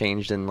file and just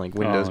changed in like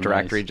Windows Oh,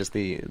 directory, nice. just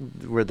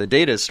where the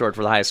data is stored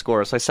for the highest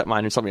score. So I set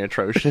mine in something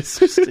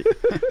atrocious.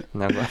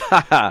 And I'm like,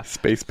 haha,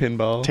 Space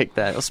pinball. take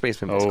that. Oh, Space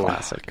Pinball's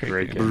classic.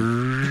 Great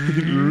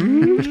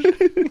game. game.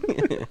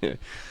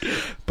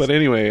 But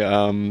anyway,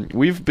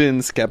 we've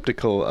been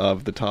skeptical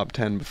of the top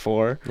 10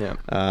 before. Yeah.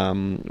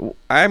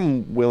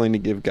 I'm willing to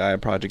give Gaia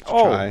Project a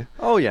try.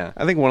 Oh yeah.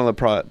 I think one of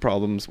the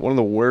problems, one of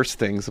the worst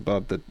things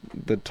about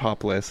the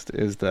top list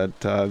is that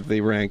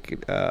they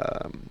rank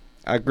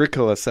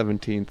Agricola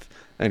 17th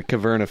and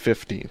Caverna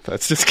 15th.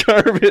 That's just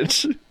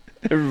garbage.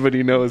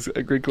 Everybody knows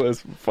Agricola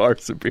is far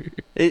superior.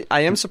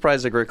 I am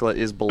surprised Agricola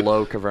is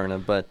below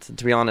Caverna, but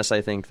to be honest,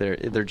 I think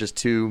they're just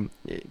too.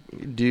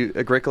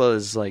 Agricola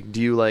is like,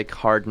 do you like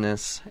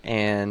hardness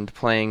and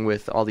playing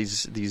with all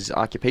these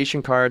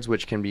occupation cards,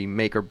 which can be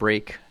make or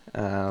break.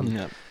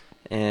 Yeah.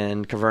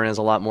 And Caverna is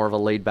a lot more of a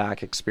laid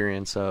back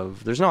experience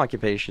of there's no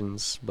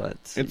occupations, but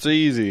It's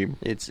easy.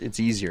 it's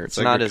easier. It's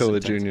It's not Agricola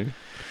as intense. Junior.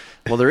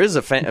 Well, there is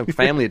a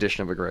family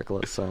edition of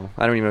Agricola, so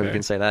I don't even know if you Okay.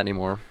 can say that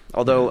anymore.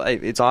 Although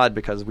it's odd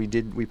because we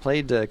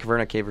played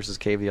Caverna Cave versus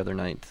Cave the other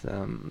night,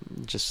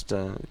 just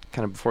kind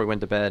of before we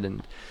went to bed,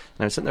 and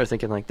I was sitting there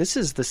thinking like, this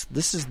is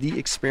the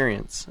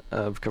experience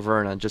of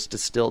Caverna, just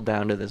distilled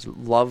down to this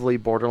lovely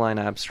borderline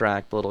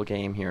abstract little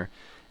game here,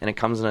 and it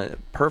comes in a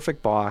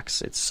perfect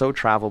box. It's so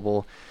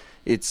travelable.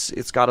 It's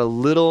got a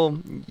little.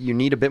 You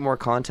need a bit more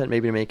content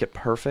maybe to make it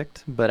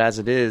perfect, but as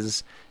it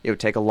is, it would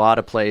take a lot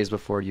of plays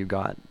before you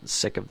got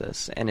sick of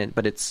this.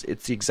 But it's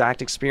the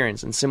exact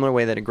experience in similar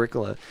way that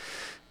Agricola,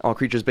 All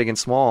Creatures Big and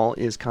Small,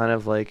 is kind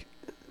of like.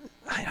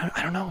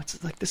 I don't know.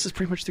 It's like this is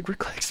pretty much the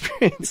Agricola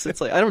experience.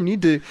 It's like I don't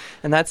need to,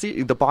 and that's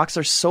the boxes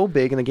are so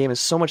big and the game has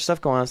so much stuff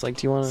going on. It's like,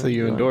 do you want to? So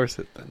you endorse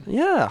it then?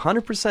 Yeah,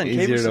 100%.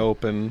 Easier to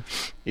open,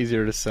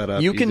 easier to set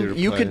up. You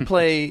easier can to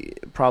play. play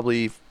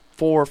probably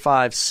 4,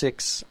 5,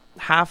 6,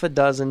 half a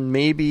dozen,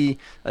 maybe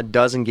a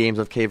dozen games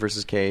of Cave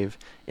versus Cave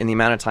in the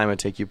amount of time it would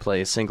take you to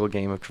play a single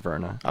game of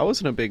Caverna. I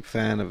wasn't a big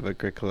fan of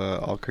Agricola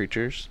All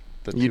Creatures.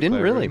 the You didn't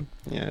two-player really? game.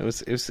 Yeah, it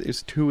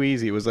was too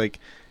easy. It was like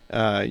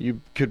you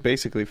could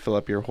basically fill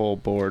up your whole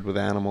board with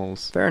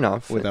animals Fair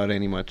enough. without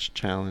any much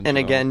challenge. And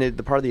at all. again,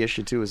 the part of the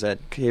issue too is that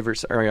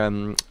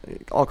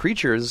All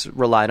Creatures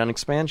relied on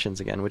expansions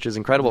again, which is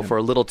incredible Yeah. for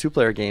a little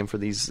 2-player game. For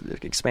these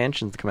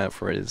expansions to come out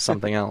for it is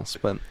something else.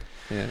 But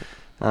yeah.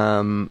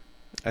 um,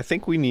 I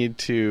think we need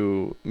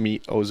to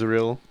meet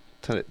Ozaril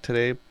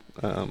today.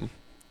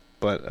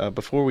 But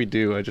before we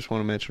do, I just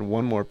want to mention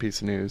one more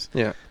piece of news,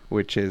 yeah,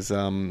 which is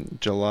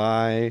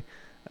July,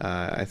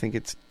 I think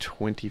it's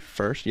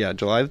 21st. Yeah,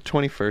 July the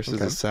 21st is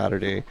Okay. a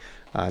Saturday.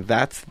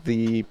 That's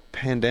the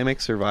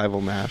Pandemic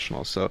Survival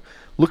National. So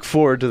look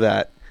forward to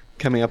that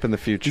coming up in the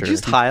future. did you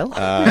just Heil?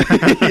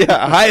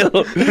 Yeah, Heil.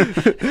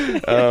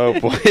 Oh,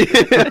 boy.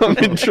 I'm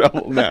in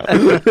trouble now.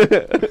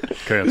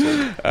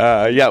 Canceled.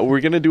 Yeah, we're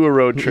going to do a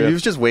road trip. He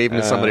was just waving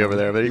to somebody over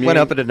there, but he me went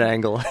and- up at an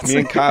angle. Me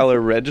and Kyle are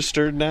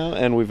registered now,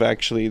 and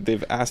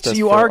they've asked So us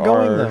you for are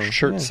going, our though.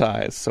 shirt Yeah.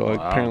 size. So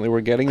Wow. apparently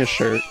we're getting a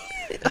shirt.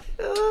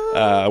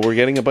 We're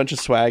getting a bunch of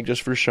swag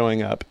just for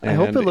showing up. I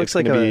hope and it looks it's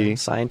like gonna a be,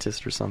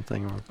 scientist or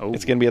something. Oh,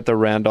 It's going to be at the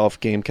Randolph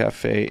Game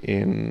Cafe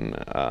in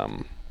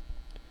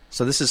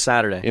So this is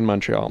Saturday.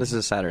 Montreal. This is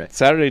a Saturday.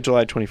 Saturday,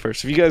 July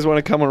 21st. If you guys want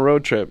to come on a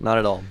road trip, Not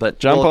at all, but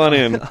Jump on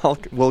in.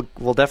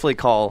 We'll definitely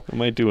call. we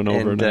might do an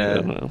overnight. I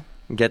don't know.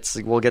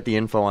 We'll get the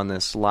info on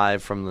this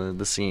live from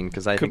the scene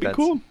because I Could think be that's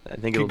cool. I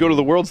think Could it'll go to be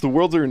the Worlds. The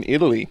Worlds are in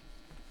Italy.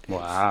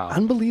 wow.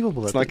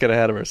 unbelievable. Let's that not get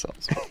ahead of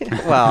ourselves.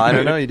 well, I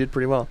don't know. You did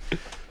pretty well.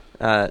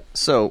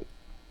 So,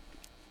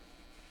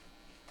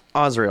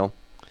 Osriel.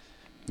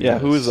 Yeah,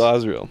 who is Yes.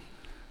 Osriel?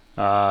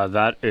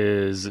 That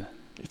is,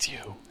 It's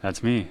you.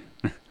 that's me.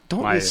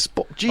 Don't My- you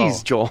Jeez,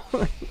 oh.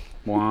 Joel.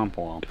 Womp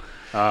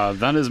womp.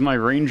 That is my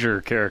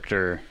ranger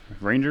character.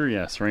 Ranger?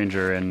 Yes,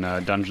 ranger in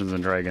Dungeons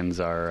 & Dragons,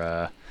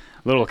 our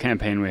little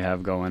campaign we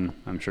have going.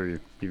 I'm sure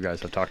you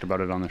guys have talked about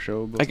it on the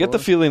show before. I get the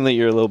feeling that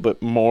you're a little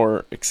bit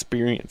more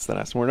experienced than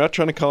us. We're not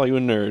trying to call you a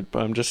nerd,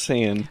 but I'm just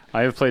saying.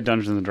 I have played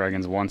Dungeons &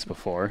 Dragons once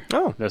before.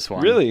 Oh, This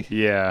one. Really?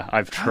 Yeah,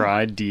 I've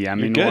tried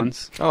DMing good.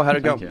 once. oh, how'd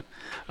it go? Thank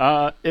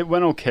you. It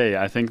went okay.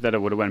 I think that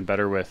it would have went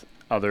better with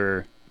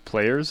other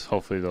players.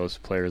 Hopefully those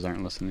players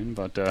aren't listening,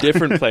 but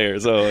Different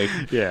players. Oh, like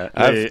yeah,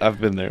 I've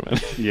been there, man.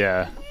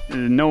 yeah.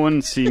 no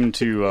one seemed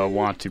to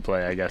want to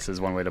play, I guess, is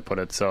one way to put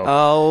it. So,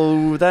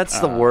 Oh, that's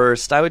the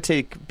worst. I would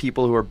take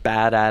people who are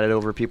bad at it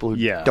over people who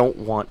don't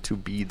want to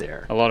be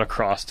there. a lot of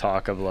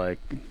crosstalk of like,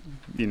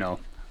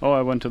 oh,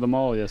 I went to the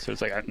mall yesterday.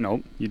 It's like,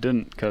 nope, you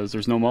didn't, because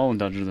there's no mall in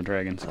Dungeons and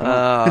Dragons. Come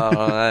on.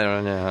 I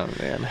don't know,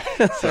 man.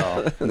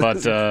 So,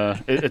 but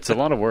it's a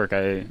lot of work.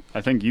 I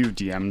think you've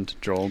DM'd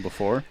Joel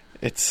before.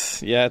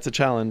 It's a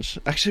challenge.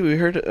 Actually, we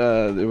heard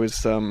there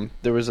was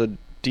a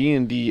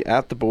D&D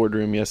at the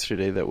boardroom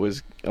yesterday that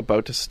was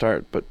about to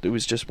start, but there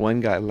was just one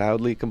guy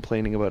loudly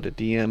complaining about a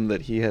DM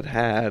that he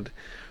had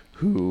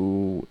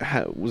who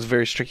was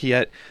very strict.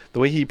 The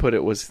way he put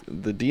it was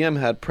the DM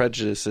had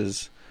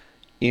prejudices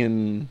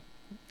in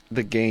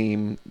the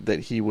game that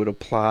he would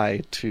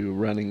apply to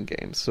running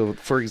games. So,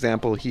 for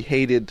example, he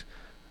hated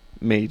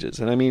mages.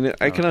 And I mean,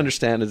 I can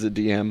understand as a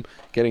DM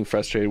getting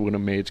frustrated when a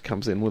mage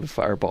comes in with a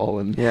fireball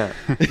and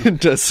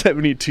does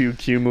 72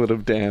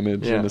 cumulative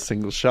damage in a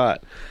single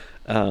shot.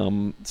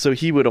 So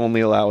he would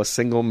only allow a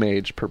single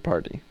mage per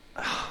party.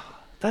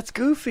 That's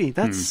goofy.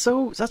 That's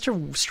such a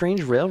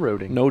strange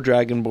railroading. No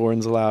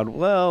Dragonborns allowed.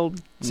 Well,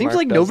 seems Mark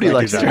like nobody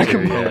likes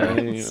exactly,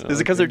 Dragonborns. Yeah. Is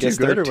it because they're too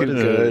good or what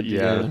is it?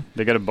 Yeah,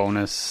 they get a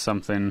bonus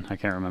something. I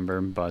can't remember,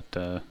 but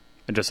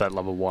just at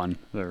level 1,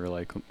 they're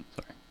like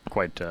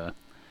quite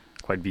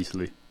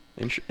beastly.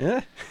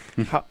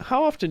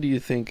 How often do you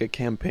think a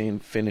campaign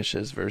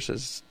finishes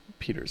versus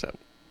peters out?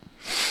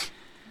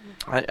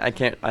 I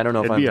can't. I don't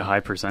know. It'd be a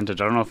high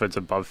percentage. I don't know if it's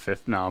above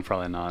 50. No,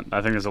 probably not.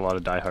 I think there's a lot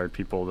of diehard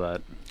people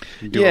that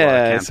do a lot of I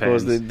campaigns.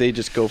 suppose they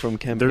just go from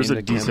campaign There's to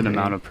a decent campaign.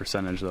 amount of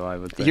percentage, though, I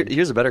would think.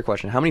 Here's a better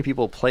question: how many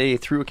people play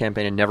through a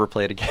campaign and never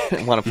play it again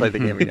and want to play the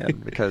game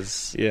again?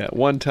 Because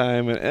one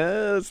time,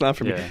 it's not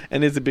for me. Yeah.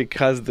 And is it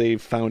because they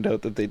found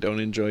out that they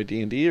don't enjoy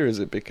D&D, or is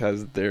it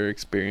because their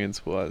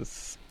experience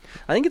was?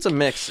 I think it's a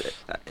mix.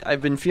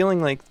 I've been feeling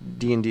like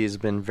D&D has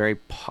been very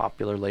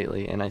popular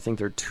lately, and I think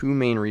there are two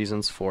main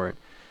reasons for it.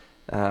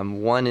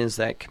 One is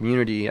that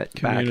Community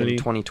back in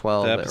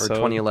 2012 or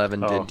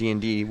 2011 did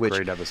D&D, which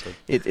great episode.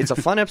 It's a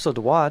fun episode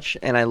to watch,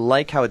 and I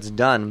like how it's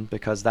done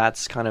because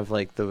that's kind of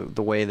like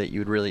the way that you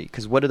would really.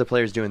 Because what are the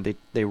players doing?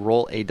 They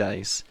roll a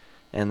dice,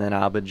 and then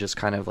Abed just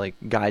kind of like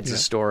guides the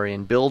story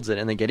and builds it,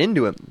 and they get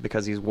into it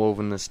because he's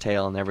woven this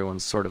tale, and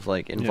everyone's sort of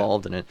like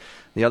involved in it.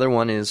 The other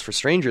one is for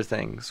Stranger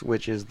Things,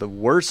 which is the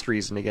worst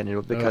reason to get into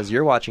it because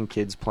you're watching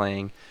kids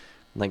playing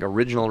like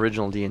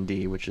original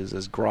D&D, which is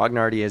as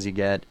grognardy as you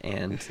get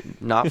and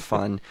not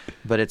fun,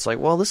 but it's like,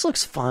 well, this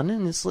looks fun,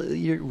 and it's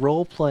you're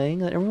role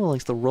playing. Everyone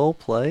likes the role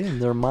play, and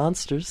they're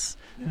monsters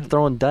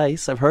throwing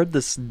dice. I've heard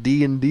this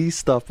D&D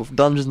stuff of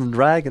Dungeons and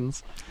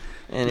Dragons,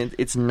 and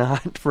it's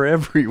not for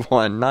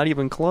everyone, not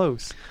even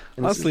close.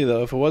 And Honestly,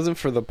 though, if it wasn't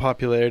for the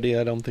popularity,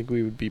 I don't think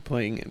we would be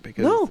playing it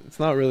because it's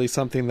not really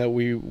something that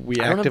we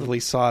actively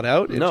sought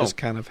out. It just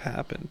kind of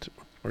happened.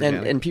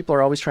 And people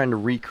are always trying to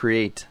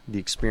recreate the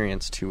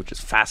experience too, which is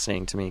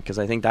fascinating to me because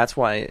I think that's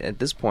why at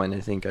this point I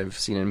think I've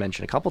seen it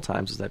mentioned a couple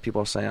times is that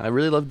people are saying I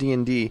really love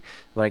D&D,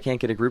 but I can't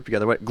get a group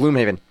together. What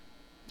Gloomhaven?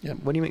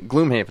 Yep. What do you mean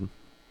Gloomhaven?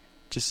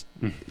 Just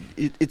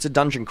it's a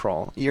dungeon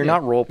crawl. You're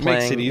not role playing.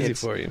 Makes it easy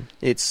for you.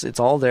 It's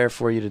all there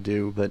for you to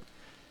do, but.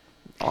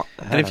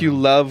 And if you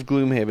love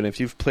Gloomhaven, if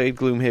you've played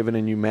Gloomhaven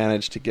and you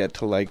manage to get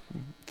to like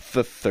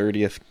the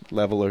 30th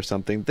level or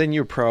something, then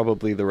you're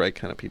probably the right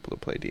kind of people to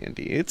play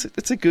D&D.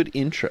 It's a good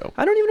intro.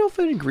 I don't even know if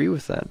I'd agree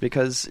with that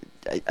because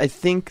I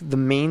think the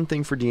main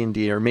thing for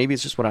D&D, or maybe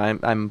it's just what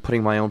I'm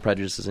putting my own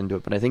prejudices into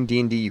it, but I think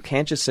D&D, you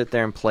can't just sit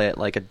there and play it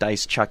like a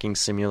dice chucking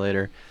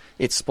simulator.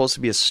 It's supposed to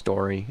be a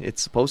story.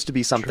 It's supposed to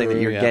be something that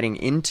you're getting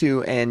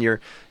into, and you're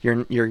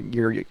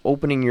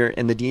opening your.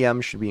 And the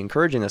DM should be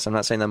encouraging this. I'm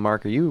not saying that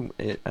Mark or you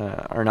did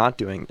not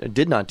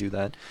do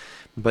that,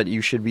 but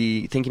you should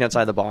be thinking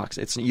outside the box.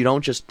 You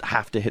don't just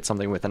have to hit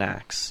something with an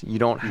axe. You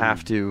don't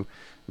have to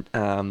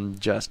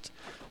just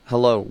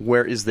hello,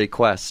 where is the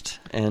quest,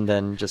 and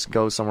then just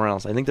go somewhere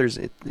else. I think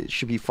it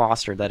should be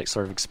fostered that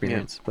sort of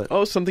experience. Yeah.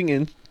 But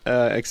something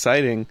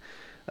exciting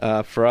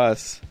for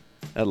us.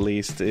 At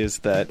least is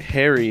that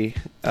Harry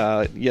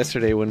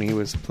yesterday when he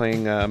was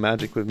playing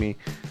Magic with me,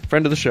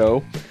 friend of the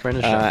show,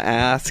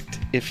 asked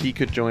if he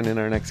could join in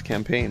our next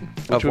campaign,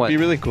 which would be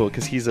really cool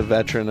because he's a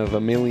veteran of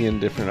a million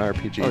different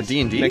RPGs. Oh,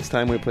 D&D? Next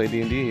time we play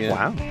D&D,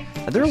 Wow.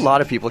 There are a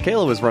lot of people.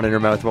 Kayla was running her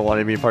mouth about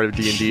wanting to be a part of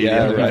D&D.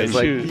 Yeah, right.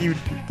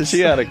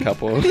 She had a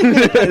couple.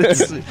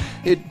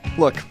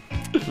 Look,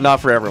 not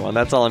for everyone.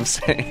 That's all I'm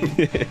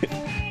saying.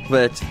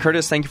 But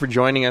Curtis, thank you for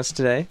joining us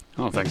today.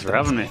 Oh, thanks for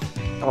having me.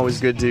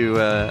 Always good to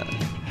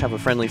have a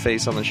friendly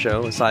face on the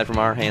show, aside from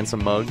our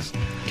handsome mugs.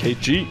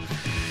 KG.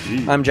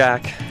 I'm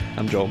Jack.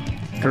 I'm Joel.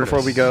 And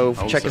before we go,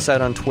 check us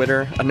out on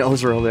Twitter.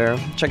 Nosero there.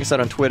 Check us out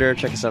on Twitter.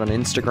 Check us out on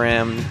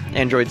Instagram.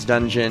 Android's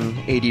Dungeon,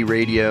 AD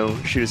Radio.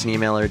 Shoot us an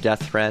email or a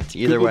death threat.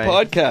 Either way.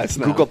 Google Podcasts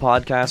now. Google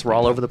Podcasts. We're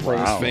all over the place.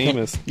 Wow.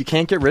 Famous. You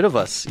can't get rid of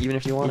us, even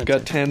if you wanted to. We've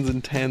got tens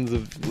and tens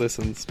of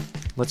listens.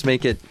 Let's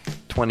make it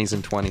 20s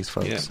and 20s,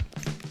 folks. Yeah.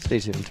 Stay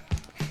tuned.